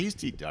and. I used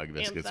to eat dog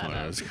biscuits when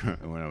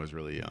I was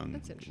really young.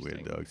 That's interesting. We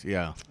had dogs.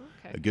 Yeah.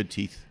 Okay. Good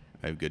teeth.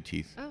 I have good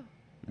teeth. Oh. Okay.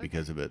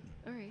 Because of it.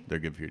 All right. They're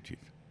good for your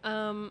teeth.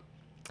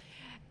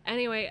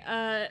 Anyway,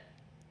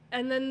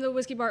 and then the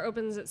whiskey bar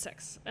opens at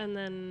 6, and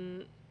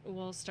then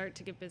we'll start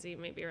to get busy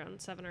maybe around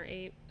 7 or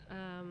 8.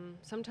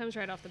 Sometimes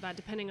right off the bat,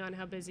 depending on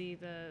how busy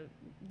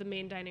the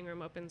main dining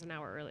room opens an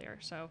hour earlier.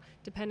 So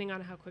depending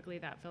on how quickly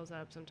that fills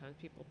up, sometimes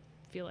people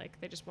feel like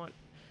they just want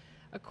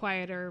a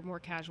quieter, more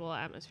casual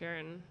atmosphere,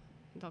 and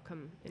they'll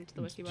come into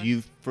the whiskey bar. Do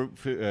you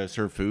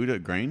serve food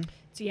at Grain?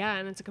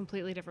 And it's a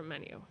completely different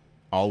menu.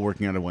 All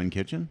working out of one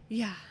kitchen?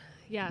 Yeah,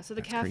 so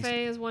the That's cafe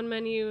crazy. is one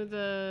menu,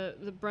 the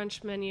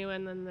brunch menu,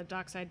 and then the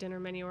Dockside dinner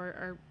menu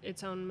are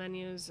its own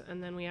menus.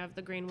 And then we have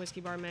the Grain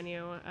Whiskey Bar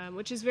menu,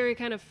 which is very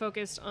kind of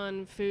focused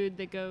on food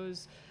that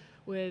goes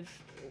with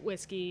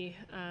whiskey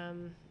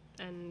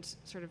and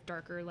sort of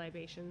darker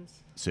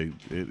libations. So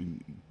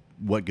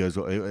what goes?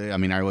 I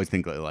mean, I always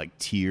think like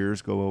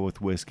tears go well with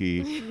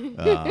whiskey. You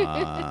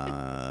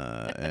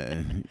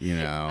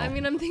know. I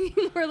mean, I'm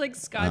thinking more like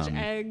Scotch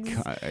eggs,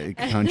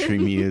 country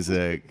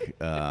music,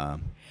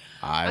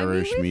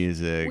 Irish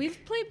music.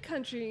 We've played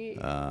country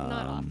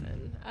not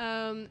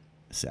often.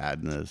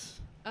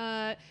 Sadness.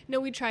 No,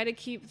 we try to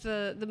keep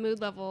the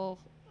mood level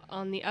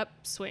on the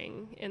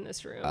upswing in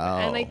this room, Oh.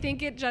 and I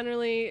think it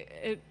generally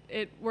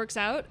it works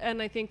out,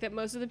 and I think that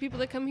most of the people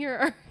that come here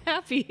are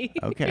happy.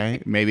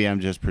 Okay, maybe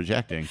I'm just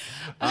projecting.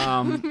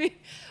 But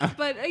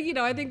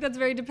I think that's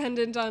very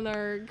dependent on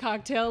our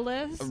cocktail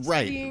list.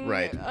 Right. being,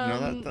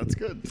 No, that's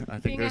good. I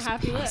think being a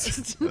happy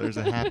list. There's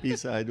a happy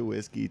side to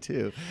whiskey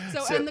too.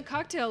 So, and the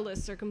cocktail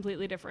lists are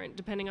completely different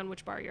depending on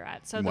which bar you're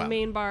at. So Wow. the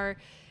main bar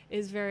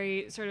is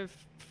very sort of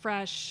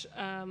fresh,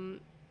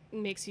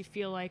 makes you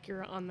feel like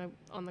you're on the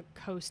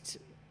coast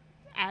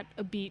at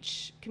a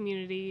beach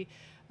community.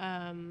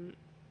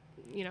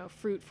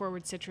 Fruit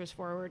forward, citrus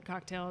forward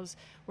cocktails.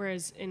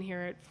 Whereas in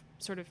here it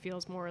sort of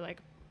feels more like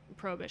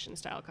prohibition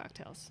style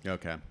cocktails.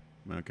 Okay.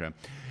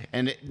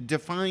 And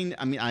define.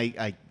 I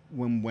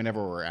mean,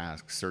 whenever we're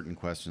asked certain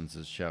questions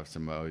as chefs,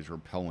 I'm always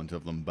repellent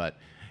of them.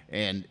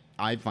 And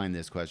I find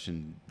this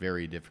question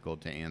very difficult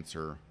to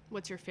answer.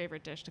 What's your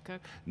favorite dish to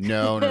cook?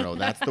 No.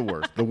 That's the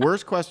worst. The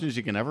worst questions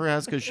you can ever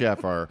ask a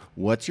chef are,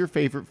 what's your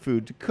favorite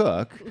food to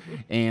cook?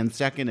 And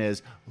second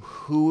is,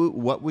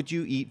 what would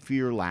you eat for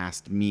your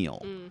last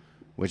meal?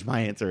 Which my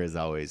answer is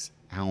always,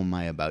 how am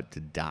I about to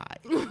die?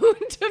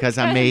 Because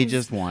I may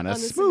just want a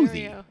smoothie.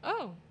 Scenario.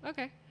 Oh,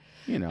 okay.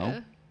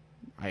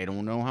 I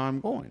don't know how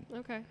I'm going.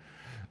 Okay.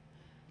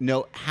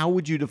 No, how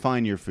would you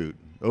define your food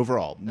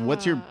overall?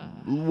 What are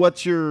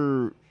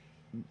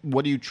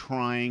you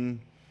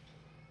trying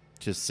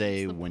to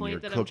say when you're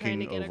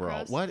cooking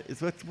overall? What's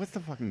the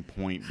fucking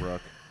point,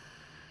 Brooke?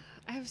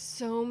 I have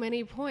so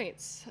many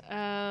points.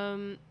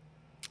 So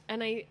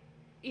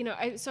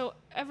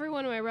every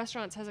one of my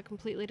restaurants has a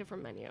completely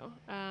different menu.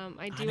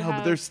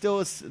 But there's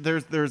still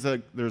there's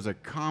a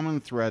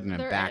common thread and a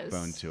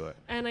backbone to it.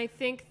 And I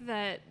think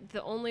that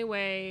the only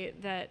way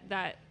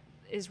that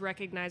is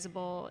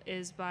recognizable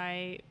is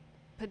by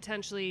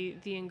potentially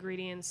the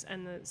ingredients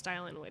and the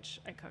style in which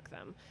I cook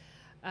them.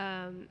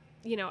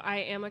 I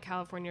am a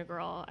California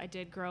girl. I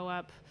did grow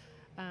up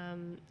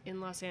in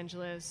Los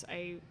Angeles.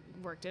 I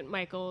worked at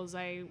Michael's.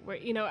 I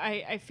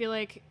feel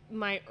like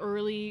my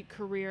early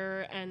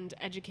career and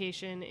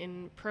education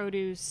in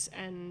produce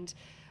and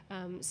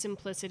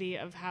simplicity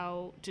of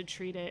how to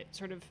treat it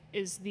sort of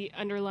is the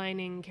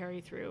underlining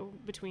carry through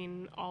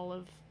between all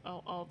of the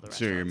restaurants.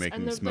 So you're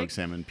making smoked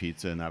salmon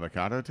pizza and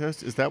avocado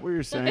toast? Is that what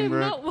you're saying, I'm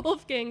Brooke? not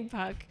Wolfgang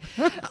Puck.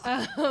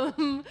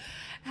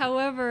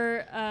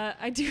 However,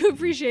 I do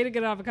appreciate a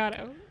good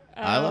avocado.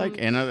 I like,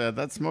 and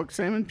that smoked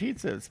salmon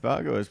pizza at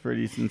Spago is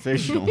pretty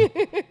sensational.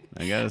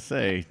 I gotta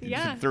say,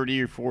 Yeah.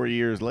 30 or 40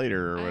 years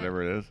later, or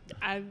whatever it is.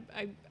 I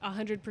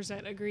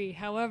 100% agree.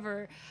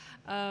 However,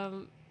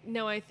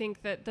 no, I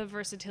think that the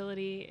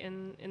versatility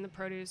in the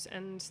produce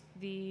and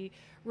the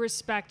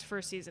respect for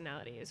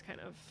seasonality is kind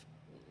of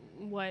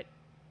what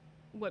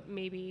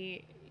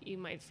maybe you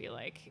might feel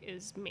like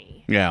is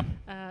me. Yeah.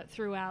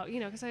 Throughout,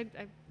 because I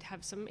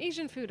have some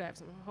Asian food, I have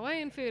some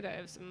Hawaiian food, I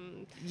have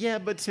some. Yeah,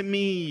 but to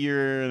me,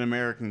 you're an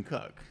American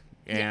cook.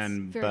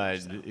 And yes, very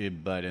much so.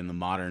 But in the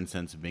modern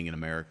sense of being an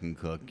American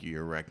cook,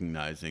 you're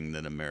recognizing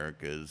that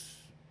America's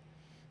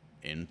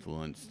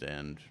influenced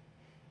and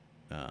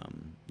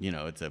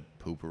it's a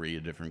potpourri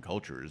of different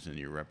cultures, and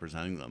you're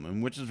representing them,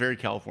 and which is very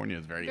California.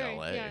 It's very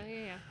LA.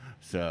 Yeah.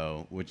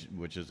 So, which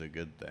is a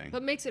good thing.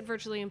 But makes it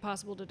virtually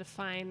impossible to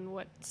define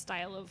what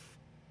style of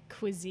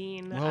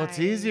cuisine. Well, it's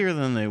easier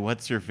than the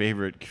 "what's your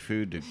favorite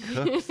food to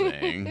cook"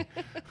 thing.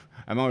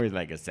 I'm always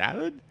like, a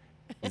salad?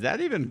 Is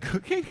that even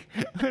cooking?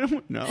 I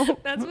don't know.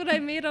 That's what I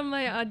made on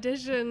my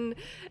audition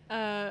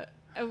to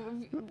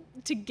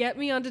get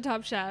me onto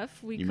Top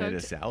Chef. You made a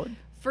salad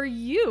for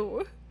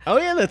you. Oh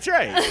yeah, that's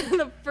right.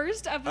 The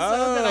first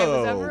episode that I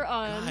was ever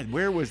on. God,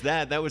 where was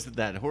that? That was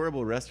that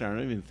horrible restaurant. I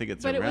don't even think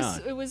it's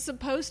around. But it was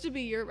supposed to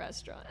be your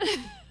restaurant.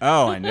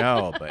 Oh, I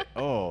know, but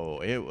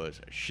it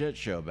was a shit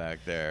show back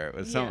there. It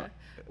was on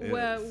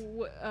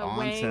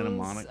Santa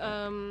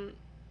Monica.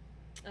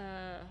 What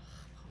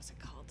was it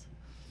called?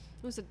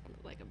 It was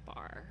like a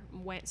bar,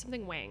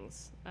 something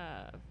Wang's.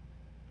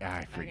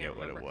 I forget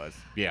what it was.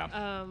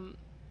 Yeah.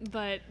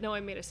 But no,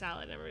 I made a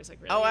salad. And everybody's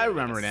like, really? Oh, I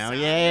remember now.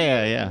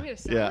 Yeah. You made a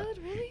salad?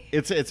 Really?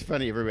 It's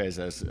funny. Everybody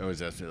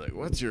always asks me, like,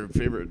 what's your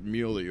favorite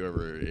meal that you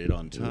ever ate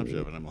on Top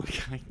Chef? And I'm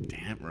like, I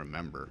can't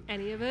remember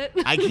Any of it?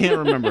 I can't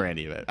remember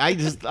any of it. I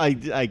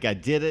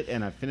did it,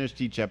 and I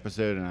finished each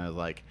episode, and I was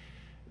like,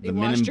 the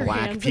Men in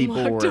Black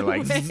people were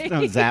like,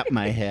 zap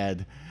my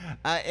head.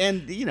 But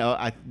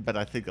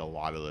I think a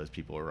lot of those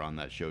people who are on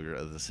that show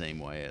are the same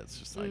way. It's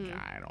just like,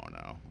 I don't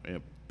know.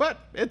 But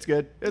it's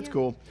good. It's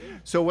cool.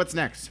 So what's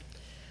next?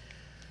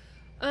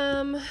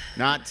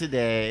 Not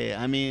today.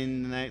 I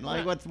mean,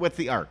 what's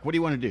the arc? What do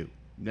you want to do?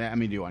 I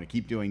mean, do you want to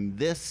keep doing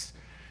this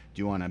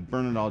Do you want to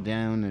burn it all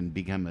down and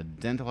become a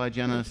dental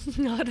hygienist?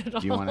 Not at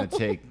all. Do you want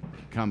to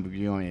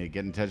you want to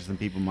get in touch with some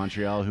people in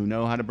Montreal who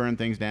know how to burn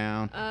things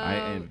down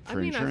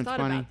for insurance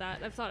money?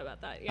 I've thought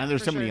about that. Yeah, And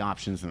there's for so many sure.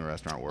 options in the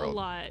restaurant world. A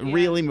lot, yeah.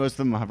 Really, most of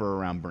them hover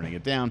around burning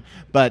it down.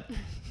 But,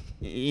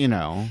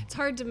 It's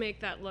hard to make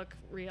that look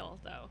real,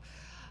 though.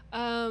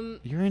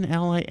 You're in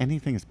LA.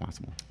 Anything is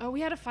possible. Oh,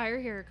 we had a fire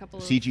here a couple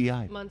of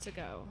CGI. months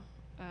ago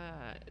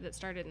that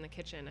started in the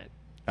kitchen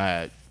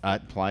at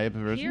Playa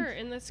Provisions? here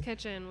in this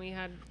kitchen. We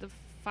had the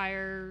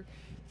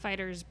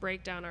firefighters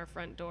break down our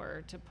front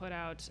door to put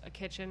out a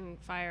kitchen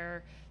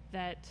fire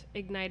that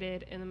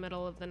ignited in the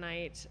middle of the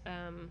night.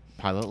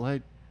 Pilot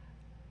light?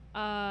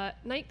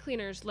 Night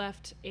cleaners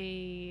left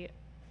a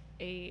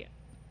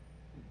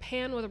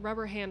pan with a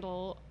rubber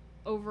handle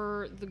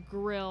over the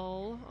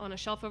grill, on a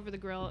shelf over the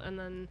grill,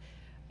 and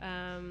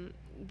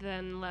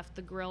then left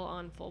the grill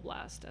on full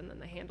blast, and then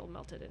the handle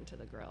melted into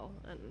the grill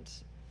and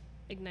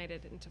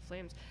ignited into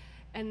flames,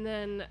 and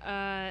then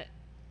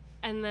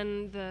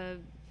the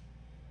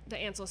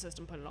Ansel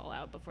system put it all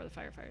out before the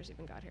firefighters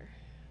even got here.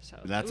 So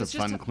That's it was a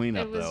just fun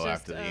cleanup, though, just,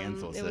 after the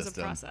Ansel It was a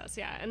system. process,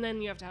 yeah. And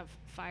then you have to have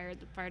the fire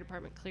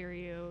department clear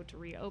you to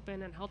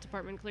reopen, and health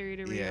department clear you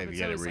to reopen. Yeah, you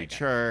So got it to was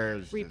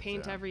recharge.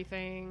 repaint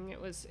everything.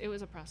 It was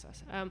a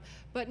process.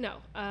 But no,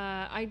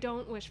 I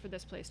don't wish for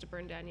this place to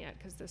burn down yet,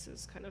 because this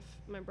is kind of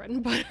my bread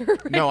and butter.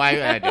 Right No,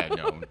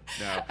 now.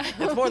 no.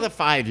 It's more the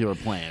 5-year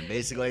plan.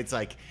 Basically, it's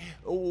like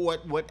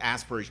what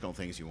aspirational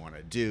things you want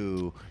to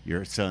do.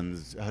 Your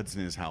son's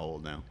Hudson is how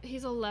old now?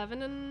 He's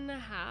 11 and a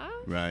half.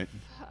 Right.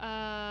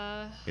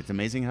 It's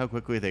amazing how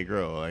quickly they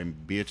grow.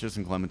 Beatrice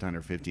and Clementine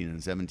are 15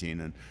 and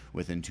 17, and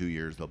within 2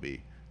 years they'll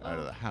be out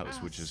of the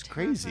house, which is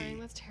crazy.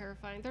 That's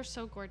terrifying. They're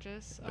so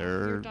gorgeous.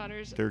 Your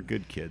daughters. They're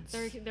good kids.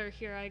 They're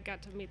here. I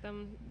got to meet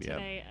them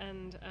today,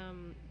 and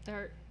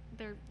they're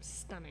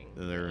stunning.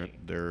 They're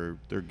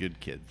good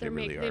kids. They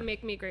really are. They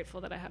make me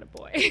grateful that I had a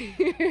boy.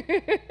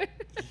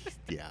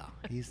 Yeah.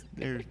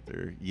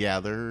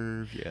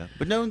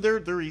 But no,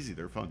 they're easy.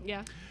 They're fun.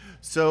 Yeah.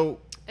 So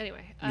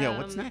anyway.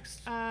 What's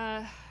next?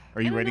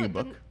 Are you writing a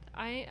book?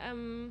 I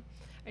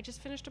just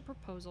finished a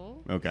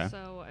proposal. Okay.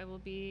 So I will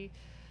be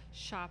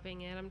shopping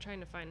it. I'm trying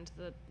to find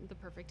the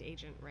perfect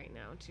agent right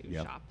now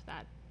to shop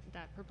that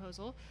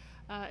proposal.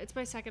 It's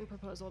my second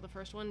proposal. The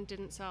first one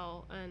didn't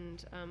sell,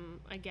 and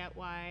I get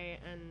why,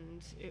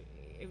 and it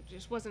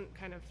just wasn't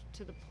kind of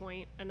to the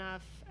point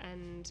enough,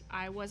 and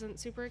I wasn't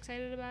super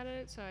excited about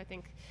it. So I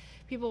think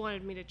people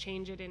wanted me to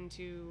change it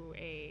into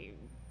a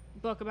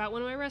book about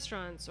one of my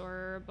restaurants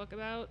or a book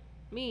about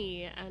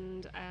me,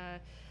 and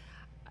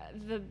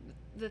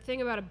the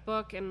thing about a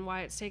book and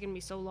why it's taken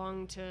me so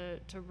long to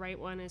write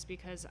one is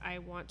because I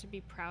want to be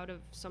proud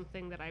of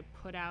something that I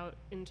put out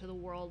into the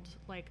world,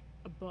 like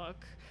a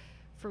book,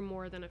 for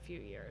more than a few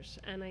years.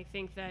 And I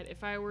think that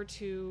if I were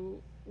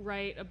to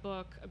write a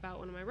book about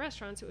one of my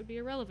restaurants, it would be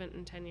irrelevant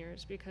in 10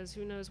 years, because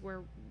who knows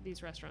where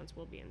these restaurants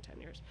will be in 10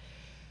 years.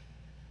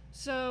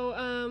 So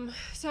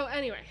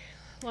anyway,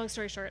 long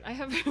story short, I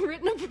have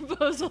written a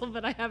proposal,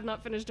 but I have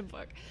not finished a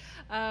book.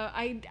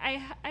 I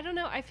don't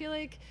know. I feel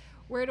like,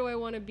 where do I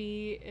want to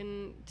be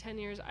in 10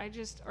 years?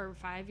 Or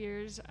 5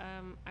 years.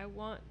 I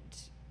want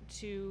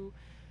to,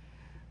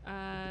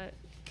 I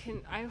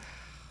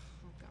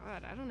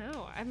don't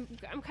know. I'm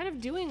kind of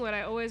doing what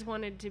I always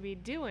wanted to be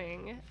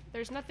doing.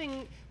 There's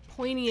nothing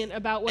poignant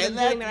about what I'm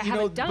doing that I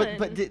haven't done.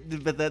 But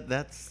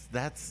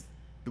that's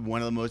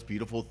one of the most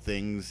beautiful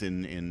things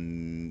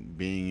in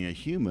being a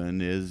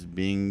human is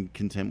being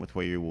content with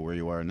where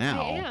you are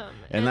now. I am,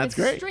 and that's it's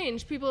great.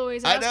 Strange. People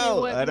always ask me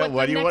what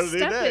the next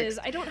step is.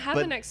 I don't have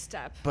a next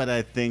step. But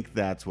I think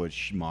that's what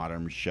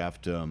modern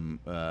chefdom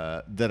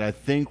that I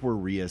think we're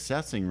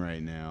reassessing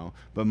right now.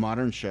 But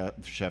modern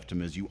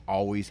chefdom is you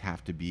always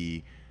have to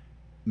be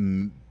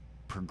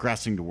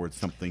progressing towards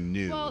something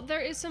new. Well,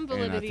 there is some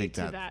validity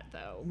to that,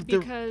 though,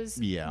 because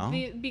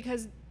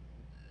because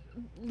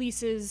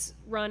leases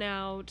run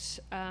out.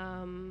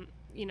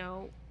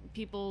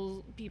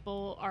 People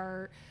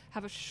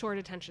have a short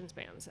attention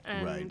spans,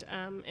 and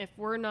if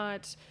we're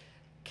not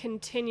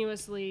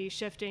continuously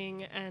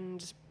shifting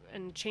and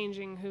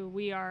changing who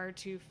we are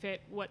to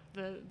fit what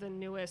the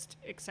newest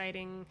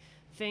exciting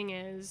thing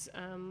is,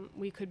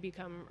 we could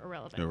become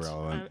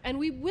irrelevant. And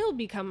we will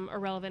become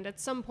irrelevant at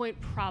some point,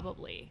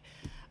 probably.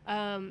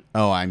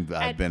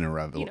 I've been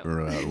irrelevant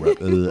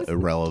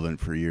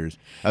for years.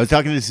 I was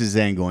talking to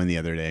Suzanne Goin the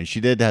other day, and she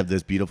did have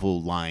this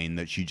beautiful line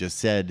that she just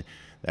said.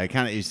 That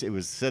it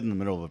was said in the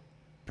middle of a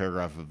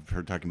paragraph of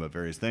her talking about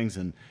various things,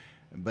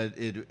 but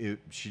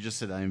she just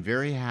said, "I'm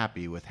very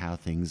happy with how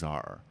things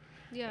are."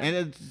 Yeah. And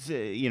it's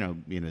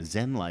in a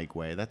Zen-like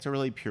way. That's a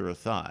really pure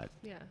thought.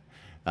 Yeah.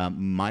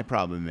 My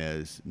problem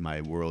is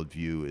my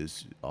worldview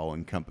is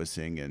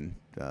all-encompassing and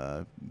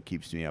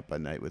keeps me up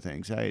at night with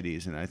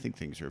anxieties, and I think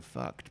things are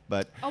fucked.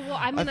 But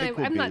I'm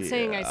not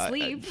saying I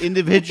sleep.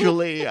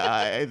 Individually,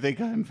 I think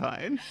I'm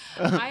fine.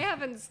 I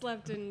haven't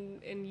slept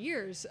in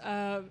years,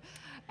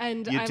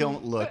 and you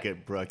don't look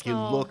it, Brooke. You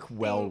look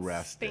well thanks,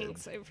 rested.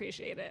 Thanks, I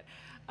appreciate it.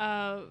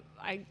 I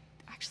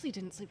actually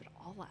didn't sleep at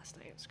all last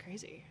night. It was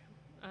crazy.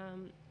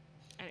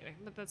 Anyway,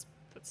 but that's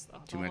a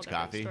Too whole much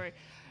different coffee? story.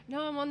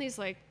 No, I'm on these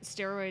like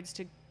steroids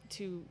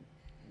to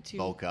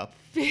Bulk up.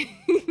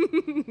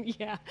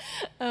 yeah.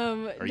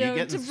 Are you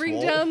getting to bring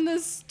swole?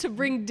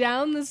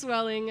 down the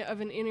swelling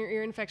of an inner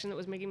ear infection that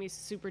was making me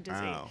super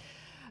dizzy.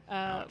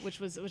 Oh. Which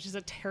is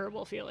a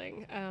terrible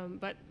feeling.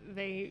 But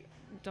they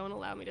don't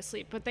allow me to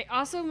sleep. But they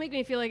also make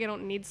me feel like I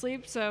don't need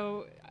sleep.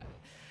 So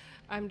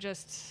I'm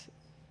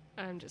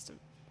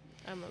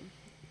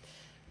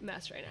a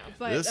mess right now.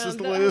 But This is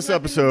the that latest has nothing to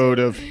episode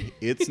do- of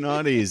It's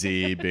Not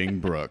Easy Being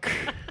Brooke.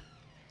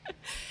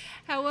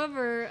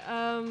 However,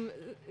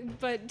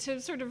 but to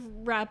sort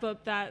of wrap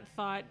up that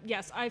thought,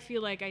 yes, I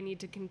feel like I need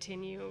to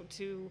continue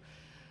to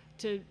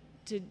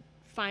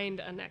find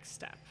a next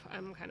step.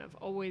 I'm kind of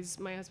always,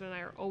 my husband and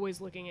I are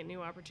always looking at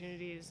new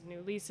opportunities,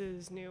 new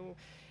leases, new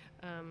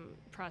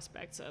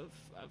prospects of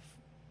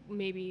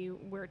maybe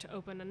where to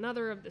open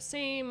another of the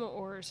same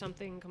or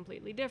something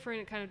completely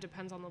different. It kind of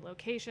depends on the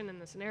location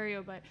and the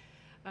scenario, but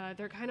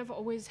there kind of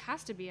always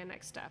has to be a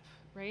next step,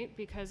 right?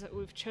 Because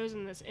we've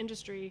chosen this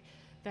industry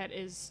that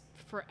is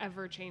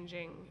forever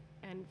changing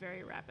and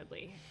very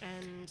rapidly.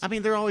 And I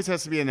mean, there always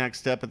has to be a next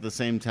step. At the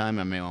same time,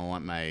 I mean, I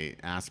want my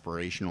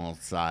aspirational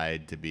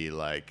side to be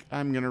like,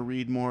 I'm going to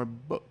read more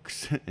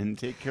books and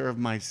take care of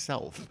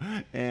myself.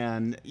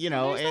 And, you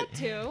know, There's that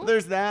too.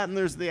 There's that, and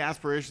there's the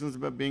aspirations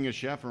about being a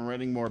chef and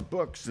writing more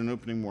books and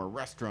opening more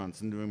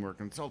restaurants and doing more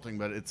consulting.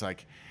 But it's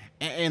like,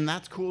 and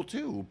that's cool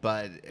too.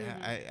 But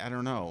I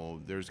don't know.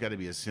 There's got to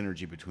be a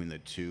synergy between the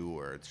two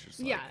where it's just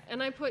like, yeah,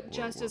 and I put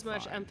just we're as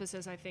much fine.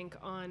 emphasis, I think,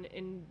 on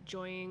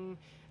enjoying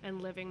and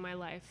living my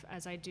life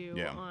as I do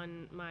Yeah.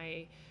 on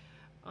my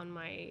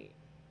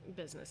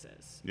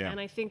businesses. Yeah. And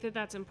I think that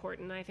that's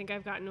important. I think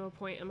I've gotten to a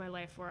point in my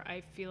life where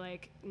I feel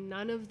like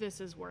none of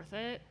this is worth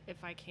it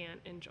if I can't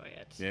enjoy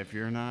it. if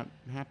you're not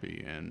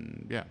happy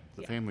and, the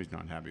Yeah. family's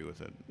not happy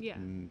with it, Yeah.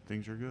 and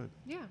things are good.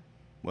 Yeah.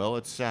 Well,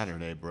 it's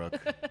Saturday, Brooke.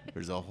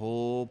 There's a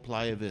whole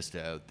Playa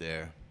Vista out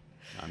there.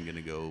 I'm going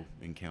to go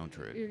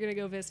encounter it. You're going to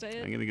go Vista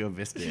it? I'm going to go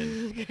Vista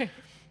in. Okay.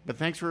 But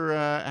thanks for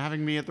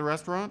having me at the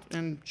restaurant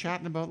and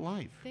chatting about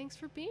life. Thanks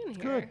for being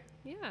here. Good.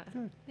 Yeah.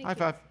 Good. Thank High you.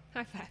 five.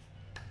 High five.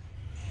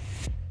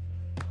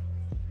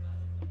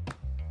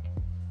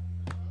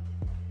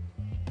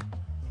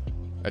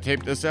 I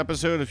taped this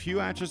episode of Hugh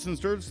Atchison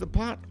Stirs the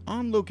Pot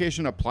on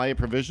location at Playa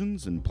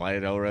Provisions in Playa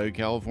del Rey,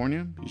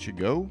 California. You should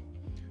go.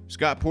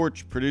 Scott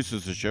Porch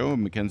produces the show,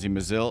 and Mackenzie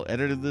Mazzell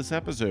edited this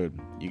episode.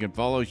 You can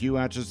follow Hugh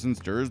Atchison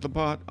Stirs the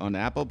Pot on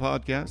Apple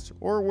Podcasts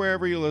or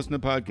wherever you listen to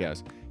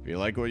podcasts. If you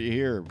like what you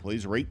hear,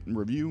 please rate and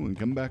review and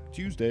come back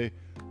Tuesday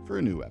for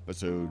a new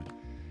episode.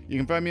 You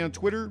can find me on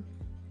Twitter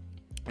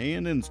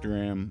and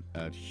Instagram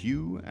at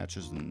Hugh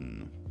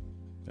Atchison.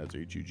 That's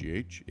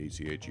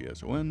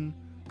HUGHACHESON.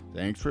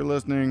 Thanks for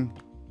listening.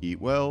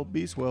 Eat well,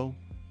 be swell.